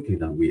more quickly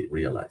than we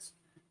realize.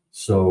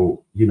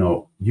 So,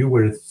 you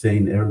were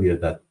saying earlier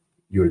that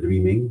you're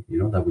dreaming,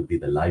 that would be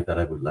the life that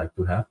I would like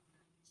to have.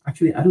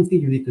 Actually, I don't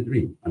think you need to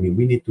dream. I mean,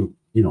 we need to,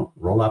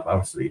 roll up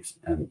our sleeves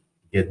and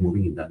get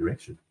moving in that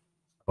direction.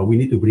 But we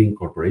need to bring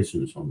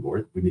corporations on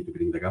board. We need to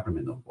bring the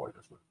government on board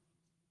as well.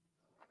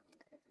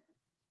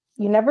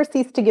 You never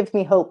cease to give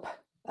me hope.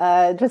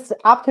 Just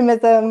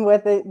optimism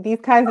with these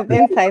kinds of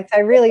insights. I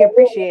really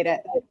appreciate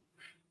it.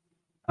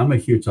 I'm a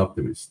huge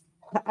optimist.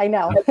 I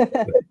know.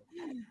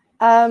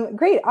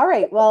 Great. All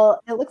right.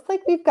 Well, it looks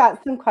like we've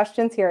got some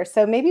questions here.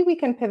 So maybe we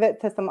can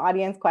pivot to some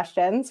audience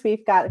questions.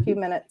 We've got a few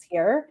minutes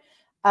here.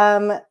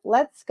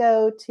 Let's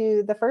go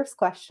to the first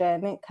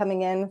question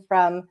coming in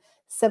from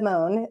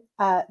Simone.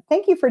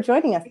 Thank you for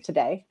joining us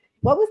today.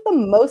 What was the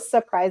most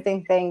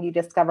surprising thing you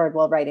discovered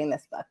while writing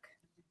this book?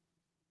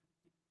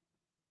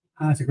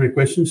 That's a great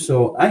question.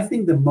 So I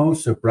think the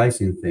most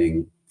surprising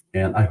thing,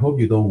 and I hope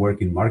you don't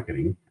work in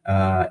marketing,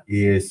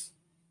 is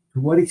to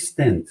what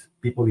extent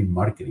people in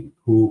marketing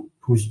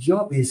whose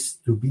job is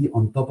to be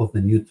on top of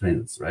the new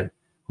trends, right?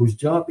 Whose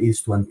job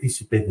is to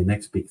anticipate the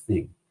next big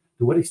thing.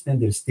 To what extent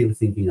they're still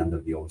thinking under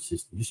the old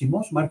system. You see,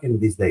 most marketing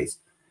these days,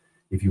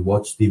 if you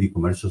watch TV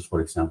commercials, for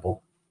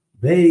example,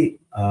 they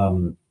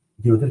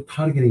they're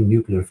targeting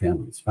nuclear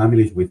families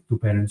with two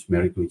parents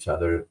married to each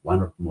other,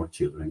 one or more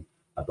children,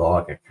 a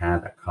dog, a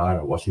cat, a car,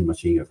 a washing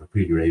machine, a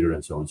refrigerator,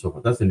 and so on and so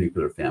forth. That's the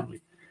nuclear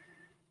family.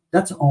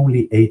 That's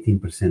only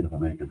 18% of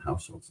American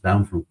households,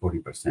 down from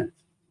 40%,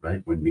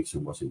 right, when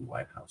Nixon was in the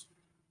White House.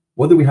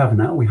 What do we have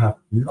now? We have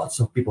lots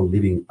of people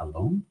living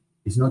alone.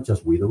 It's not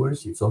just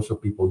widowers. It's also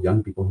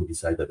young people who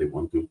decide that they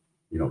want to,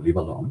 live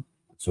alone.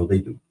 So they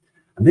do.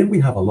 And then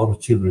we have a lot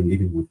of children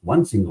living with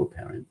one single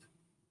parent,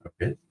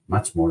 okay,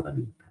 much more than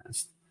in the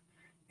past.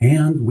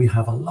 And we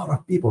have a lot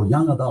of people,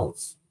 young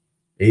adults,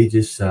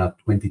 ages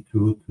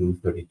 22 to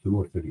 32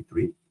 or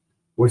 33,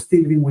 who are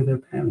still living with their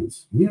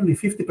parents. Nearly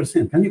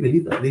 50%. Can you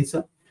believe that,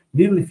 Lisa?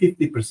 Nearly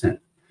 50%.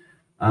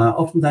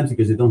 Oftentimes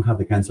because they don't have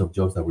the kinds of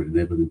jobs that will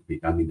enable them to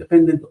become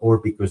independent, or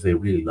because they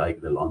really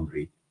like the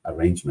laundry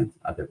arrangement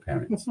at their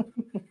parents.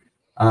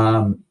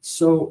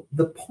 So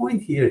the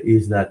point here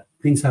is that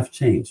things have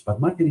changed, but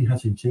marketing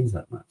hasn't changed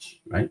that much,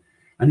 right?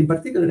 And in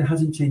particular, it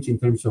hasn't changed in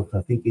terms of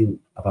thinking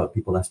about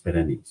people as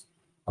perennials.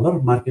 A lot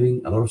of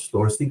marketing, a lot of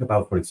stores, think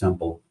about, for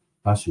example,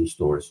 fashion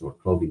stores or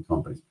clothing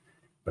companies,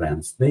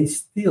 brands, they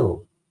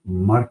still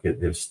market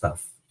their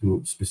stuff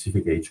to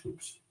specific age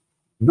groups,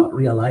 not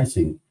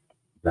realizing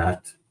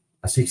that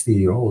a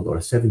 60-year-old or a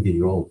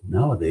 70-year-old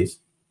nowadays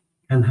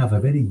can have a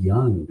very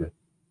young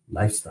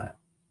lifestyle,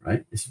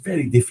 right? It's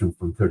very different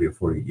from 30 or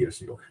 40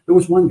 years ago. There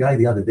was one guy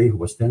the other day who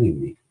was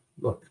telling me,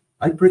 look,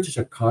 I purchased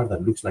a car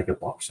that looks like a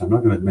box. I'm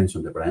not going to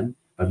mention the brand,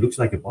 but looks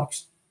like a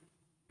box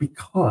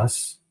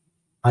because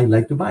I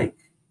like to bike.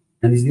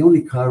 And it's the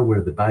only car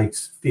where the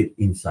bikes fit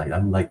inside.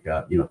 I'm like,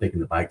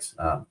 taking the bikes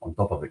on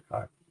top of the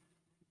car.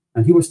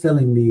 And he was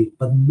telling me,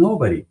 but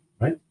nobody,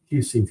 right?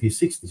 He's in his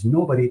 60s.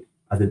 Nobody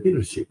at the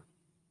dealership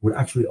would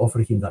actually offer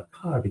him that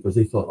car because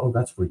they thought, oh,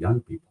 that's for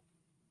young people.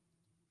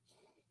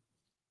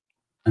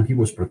 And he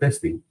was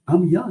protesting.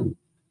 I'm young.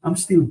 I'm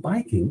still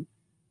biking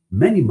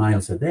many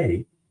miles a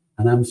day,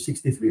 and I'm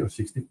 63 or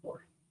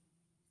 64.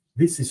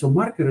 So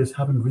marketers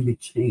haven't really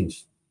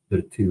changed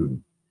their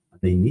tune.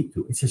 They need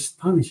to. It's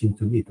astonishing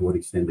to me to what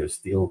extent they're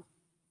still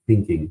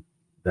thinking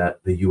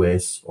that the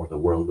US or the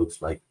world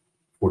looks like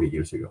 40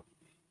 years ago.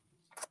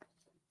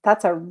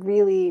 That's a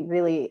really,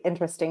 really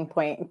interesting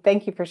point.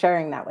 Thank you for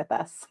sharing that with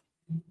us.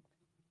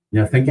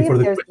 Yeah, thank you for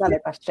the question. There's another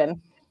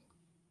question.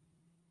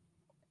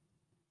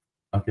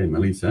 Okay,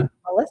 Melissa.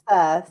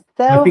 Melissa,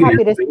 so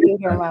happy to see you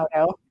here,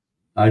 Mauro.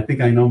 I think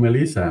I know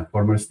Melissa,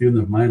 former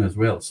student of mine as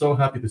well. So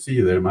happy to see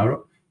you there,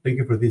 Mauro. Thank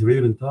you for this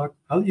brilliant talk.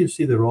 How do you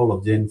see the role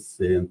of Gen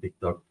Z and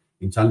TikTok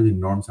in challenging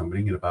norms and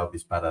bringing about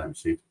this paradigm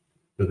shift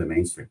to the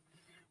mainstream?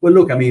 Well,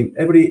 look, I mean,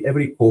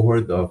 every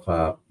cohort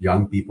of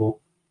young people,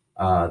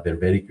 they're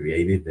very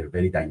creative, they're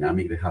very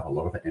dynamic, they have a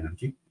lot of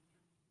energy.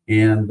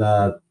 And,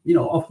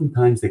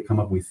 oftentimes they come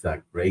up with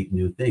great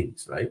new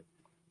things, right?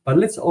 But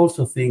let's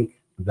also think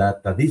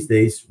that these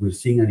days we're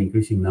seeing an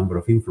increasing number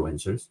of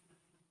influencers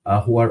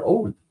who are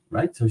old,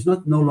 right? So it's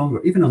no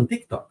longer, even on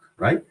TikTok,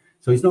 right?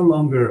 So it's no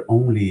longer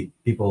only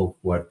people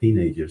who are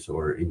teenagers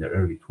or in their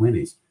early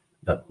 20s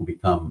who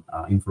become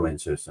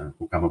influencers and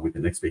who come up with the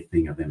next big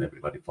thing, and then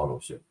everybody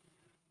follows it.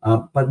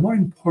 But more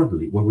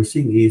importantly, what we're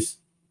seeing is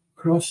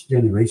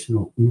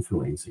cross-generational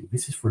influencing.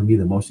 This is, for me,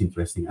 the most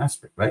interesting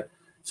aspect, right?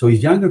 So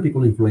it's younger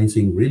people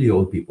influencing really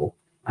old people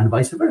and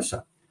vice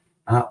versa.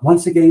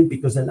 Once again,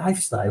 because the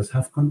lifestyles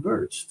have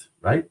converged,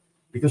 right?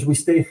 Because we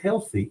stay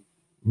healthy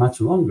much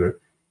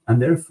longer,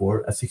 and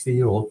therefore a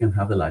 60-year-old can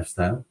have the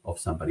lifestyle of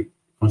somebody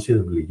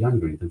considerably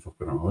younger in terms of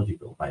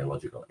chronological,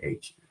 biological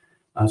age.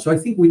 So I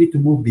think we need to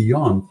move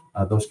beyond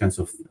those kinds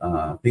of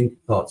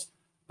thoughts.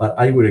 But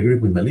I would agree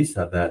with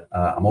Melissa that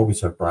I'm always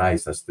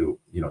surprised as to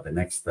the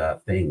next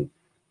thing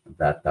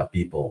that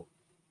people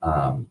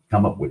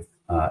come up with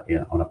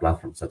on a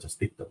platform such as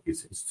TikTok.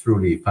 It's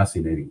truly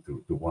fascinating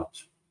to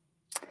watch.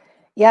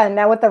 Yeah,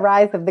 now with the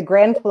rise of the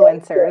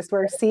grandfluencers,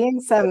 we're seeing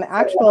some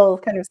actual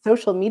kind of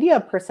social media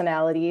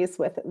personalities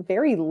with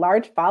very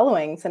large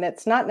followings, and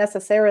it's not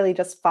necessarily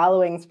just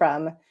followings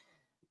from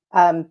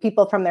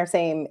people from their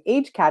same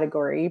age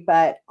category,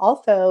 but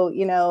also,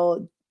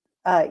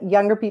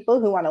 younger people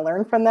who want to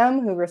learn from them,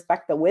 who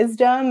respect the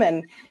wisdom,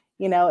 and,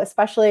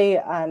 especially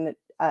on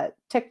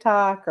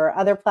TikTok or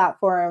other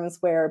platforms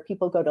where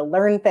people go to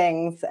learn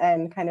things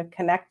and kind of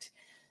connect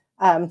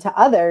to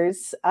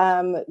others,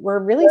 we're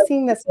really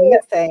seeing this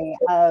mixing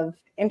of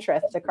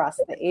interests across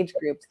the age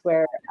groups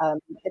where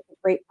it's a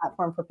great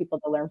platform for people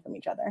to learn from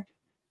each other.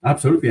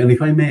 Absolutely. And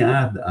if I may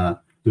add,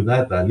 to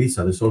that,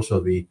 Lisa, there's also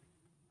the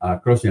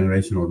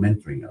cross-generational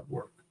mentoring at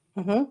work,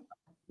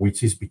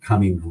 which is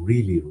becoming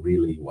really,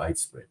 really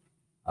widespread.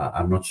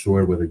 I'm not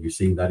sure whether you're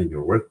seeing that in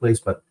your workplace,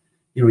 but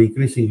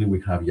increasingly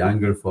we have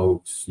younger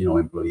folks,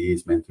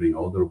 employees mentoring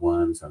older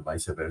ones and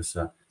vice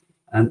versa.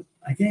 And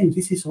again,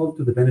 this is all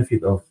to the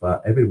benefit of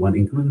everyone,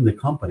 including the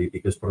company,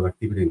 because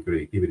productivity and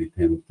creativity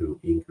tend to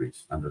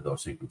increase under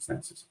those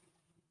circumstances.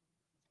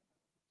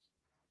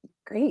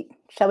 Great.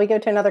 Shall we go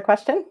to another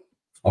question?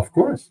 Of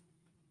course.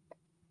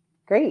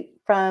 Great.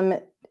 From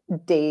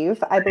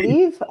Dave, I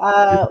believe.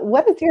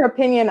 What is your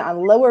opinion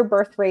on lower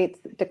birth rates,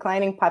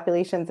 declining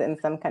populations in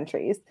some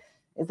countries?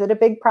 Is it a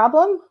big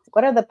problem?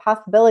 What are the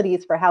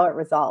possibilities for how it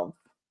resolves?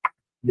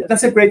 Yeah,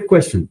 that's a great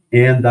question,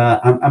 and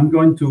I'm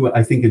going to,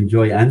 I think,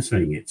 enjoy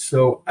answering it.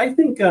 So I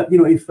think,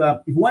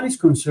 if one is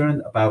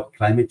concerned about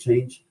climate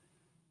change,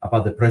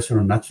 about the pressure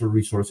on natural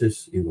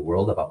resources in the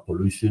world, about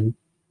pollution,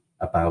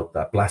 about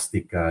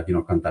plastic,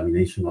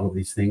 contamination, all of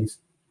these things,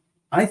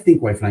 I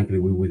think, quite frankly,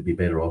 we would be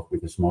better off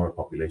with a smaller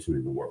population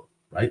in the world,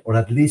 right? Or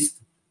at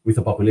least with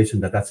a population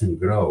that doesn't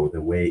grow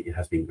the way it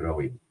has been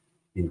growing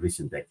in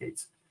recent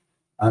decades.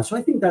 So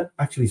I think that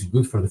actually is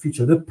good for the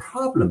future. The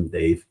problem,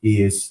 Dave,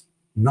 is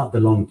not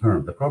the long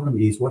term. The problem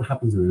is what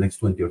happens in the next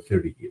 20 or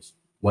 30 years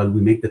while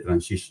we make the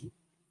transition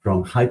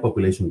from high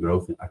population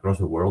growth across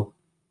the world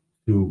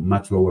to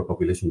much lower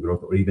population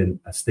growth or even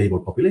a stable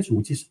population,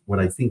 which is what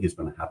I think is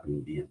going to happen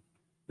in the end.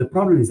 The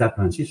problem is that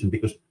transition,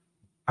 because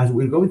as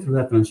we're going through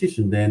that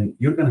transition, then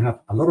you're going to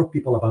have a lot of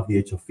people above the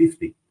age of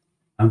 50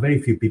 and very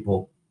few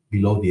people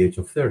below the age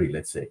of 30,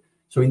 let's say.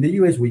 So in the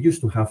US, we used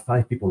to have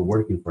 5 people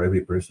working for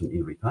every person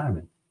in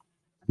retirement.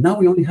 Now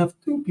we only have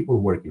 2 people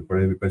working for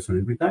every person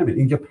in retirement.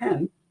 In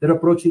Japan, they're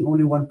approaching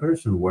only 1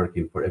 person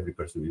working for every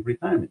person in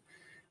retirement.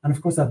 And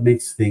of course, that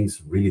makes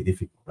things really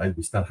difficult, right?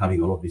 We start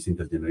having all of these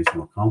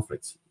intergenerational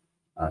conflicts.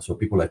 So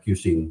people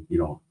accusing,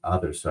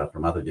 others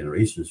from other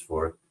generations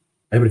for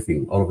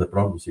everything, all of the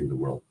problems in the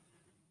world.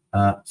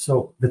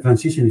 So the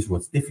transition is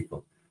what's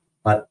difficult.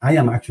 But I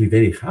am actually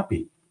very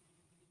happy.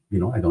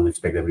 I don't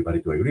expect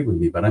everybody to agree with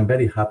me, but I'm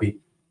very happy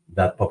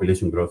that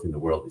population growth in the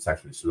world is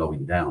actually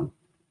slowing down,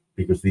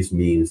 because this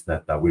means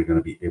that we're going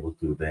to be able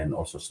to then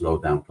also slow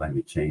down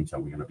climate change,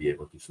 and we're going to be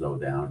able to slow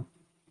down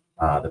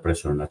the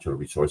pressure on natural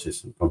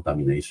resources and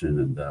contamination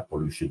and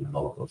pollution and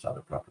all of those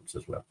other problems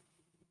as well.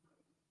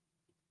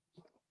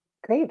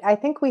 Great. I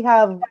think we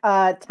have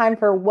time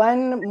for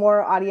one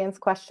more audience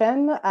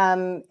question.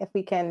 If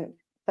we can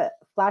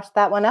flash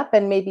that one up,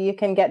 and maybe you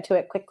can get to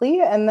it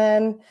quickly, and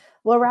then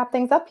we'll wrap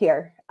things up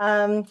here.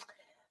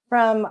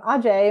 From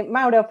Ajay,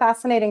 Mauro,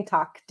 fascinating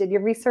talk. Did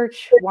your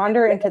research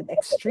wander into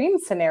extreme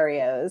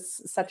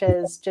scenarios, such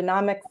as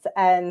genomics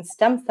and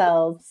stem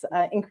cells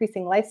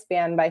increasing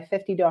lifespan by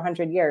 50 to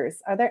 100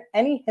 years? Are there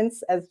any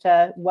hints as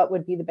to what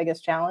would be the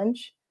biggest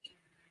challenge?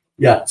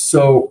 Yeah,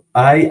 so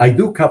I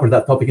do cover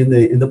that topic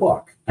in the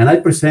book, and I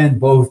present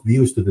both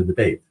views to the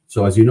debate.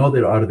 So as you know,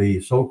 there are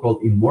the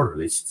so-called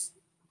immortalists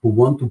who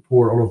want to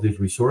pour all of these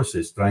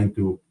resources trying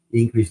to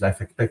increase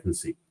life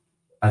expectancy,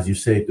 as you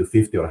say, to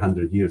 50 or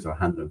 100 years or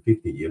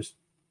 150 years.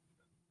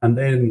 And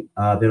then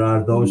there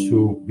are those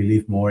who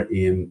believe more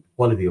in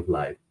quality of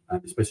life,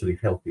 and especially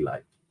healthy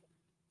life.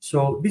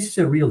 So this is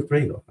a real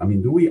trade-off. I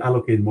mean, do we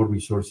allocate more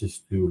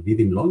resources to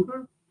living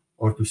longer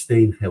or to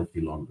staying healthy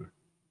longer,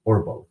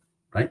 or both,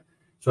 right?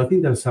 So I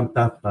think there are some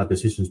tough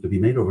decisions to be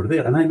made over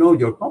there. And I know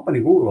your company,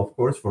 Google, of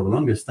course, for the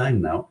longest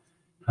time now,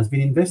 has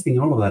been investing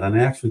in all of that. And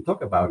I actually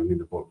talk about it in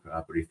the book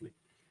briefly.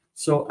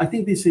 So I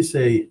think this is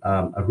a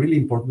really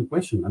important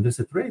question, and there's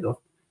a trade-off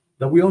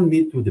that we all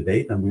need to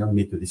debate and we all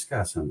need to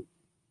discuss. And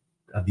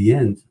at the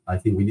end, I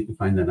think we need to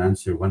find an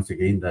answer, once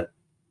again, that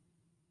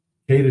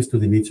caters to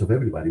the needs of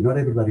everybody. Not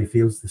everybody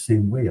feels the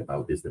same way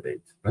about this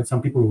debate, right?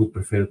 Some people would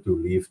prefer to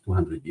live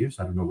 200 years.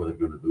 I don't know what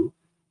they're going to do,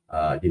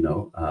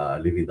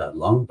 living that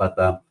long.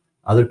 But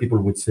other people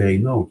would say,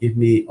 no, give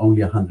me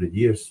only 100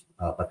 years,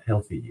 but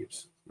healthy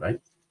years,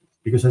 right?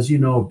 Because as you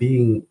know,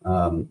 being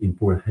in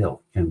poor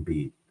health can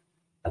be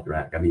a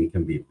drag. I mean, it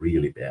can be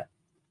really bad.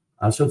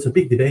 So it's a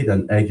big debate,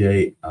 and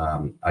AJ,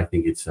 I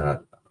think it's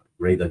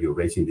great that you're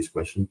raising this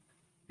question,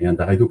 and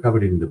I do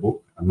cover it in the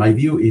book. And my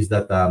view is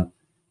that,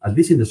 at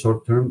least in the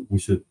short term, we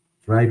should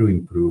try to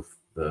improve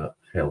the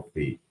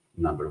healthy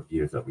number of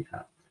years that we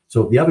have.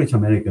 So the average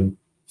American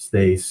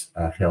stays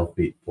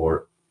healthy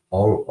for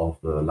all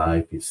of the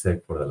life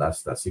except for the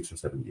last 6 or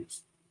 7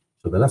 years.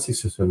 So the last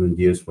 6 or 7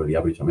 years for the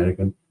average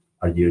American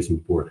are years in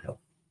poor health,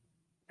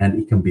 and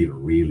it can be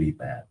really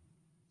bad.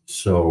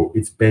 So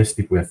it's best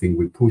if I think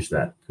we push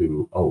that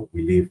to,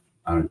 we live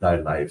our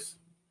entire lives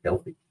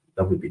healthy.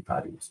 That would be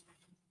fabulous.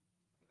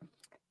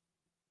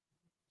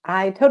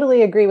 I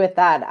totally agree with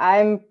that.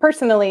 I'm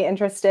personally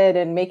interested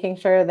in making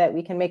sure that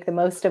we can make the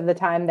most of the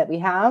time that we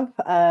have,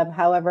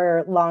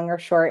 however long or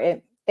short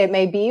it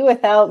may be,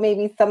 without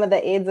maybe some of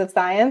the aids of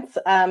science,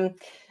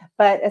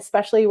 but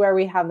especially where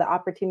we have the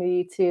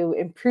opportunity to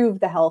improve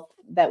the health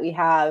that we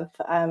have,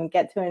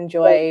 get to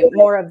enjoy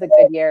more of the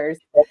good years.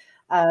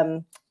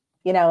 And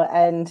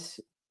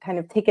kind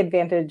of take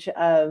advantage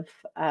of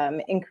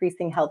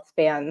increasing health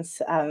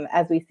spans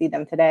as we see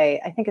them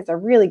today, I think it's a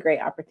really great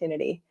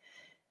opportunity.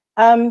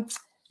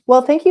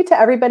 Well, thank you to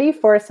everybody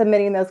for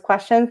submitting those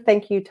questions.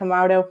 Thank you to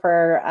Mauro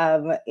for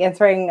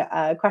answering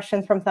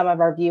questions from some of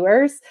our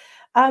viewers.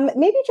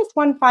 Maybe just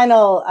one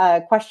final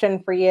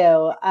question for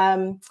you.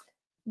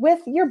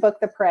 With your book,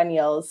 The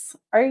Perennials,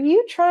 are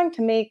you trying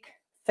to make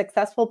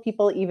successful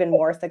people even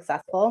more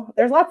successful?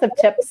 There's lots of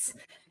tips,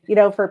 you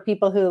know, for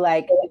people who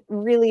like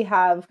really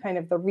have kind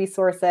of the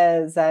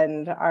resources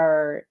and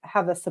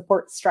have a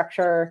support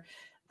structure,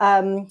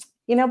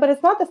 you know, but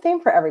it's not the same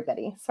for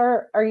everybody.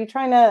 So are you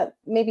trying to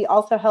maybe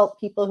also help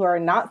people who are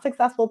not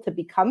successful to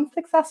become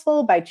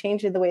successful by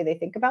changing the way they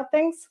think about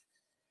things?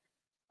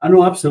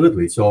 No,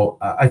 absolutely. So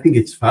I think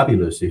it's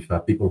fabulous if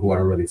people who are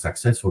already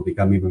successful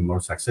become even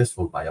more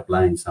successful by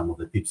applying some of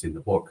the tips in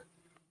the book,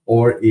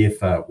 or if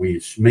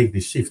we make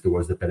this shift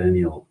towards the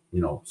perennial,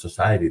 you know,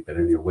 society,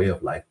 perennial way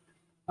of life,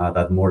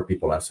 that more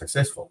people are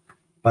successful.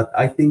 But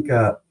I think,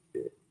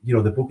 you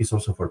know, the book is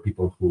also for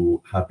people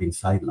who have been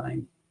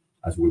sidelined,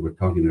 as we were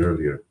talking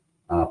earlier,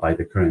 by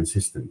the current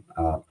system,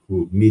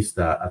 who missed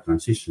a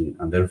transition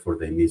and therefore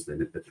they missed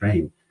the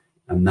train,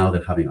 and now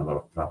they're having a lot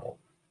of trouble.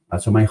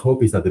 So my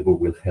hope is that the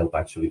book will help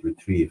actually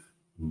retrieve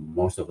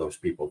most of those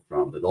people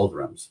from the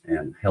doldrums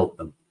and help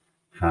them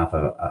have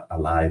a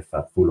life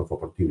full of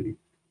opportunity.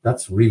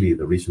 That's really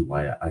the reason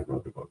why I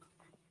wrote the book.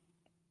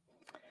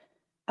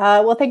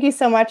 Well, thank you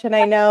so much. And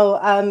I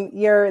know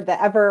you're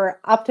the ever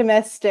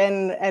optimist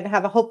and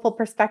have a hopeful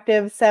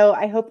perspective. So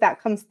I hope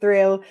that comes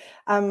through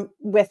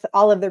with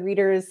all of the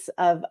readers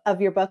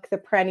of your book, The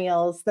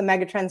Perennials, the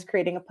Megatrends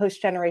Creating a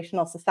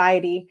Postgenerational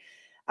Society.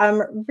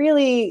 I'm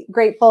really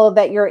grateful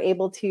that you're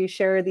able to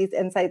share these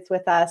insights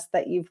with us,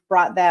 that you've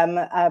brought them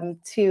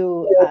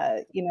to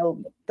you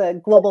know, the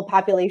global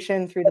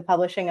population through the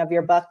publishing of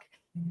your book.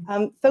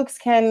 Folks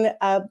can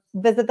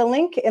visit the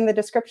link in the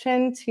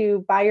description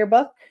to buy your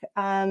book,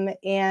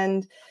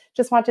 and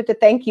just wanted to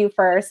thank you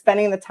for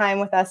spending the time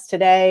with us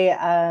today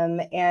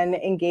and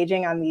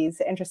engaging on these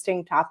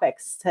interesting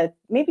topics to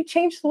maybe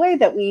change the way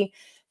that we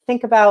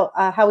think about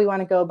how we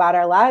want to go about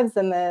our lives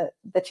and the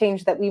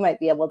change that we might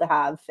be able to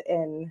have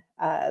in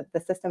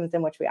the systems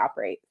in which we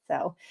operate.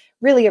 So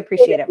really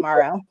appreciate it,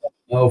 Mauro.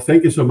 Oh,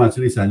 thank you so much,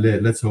 Lisa.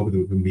 And let's hope that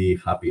we can be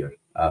happier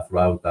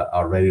throughout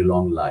our very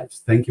long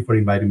lives. Thank you for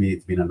inviting me.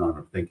 It's been an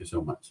honor. Thank you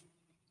so much.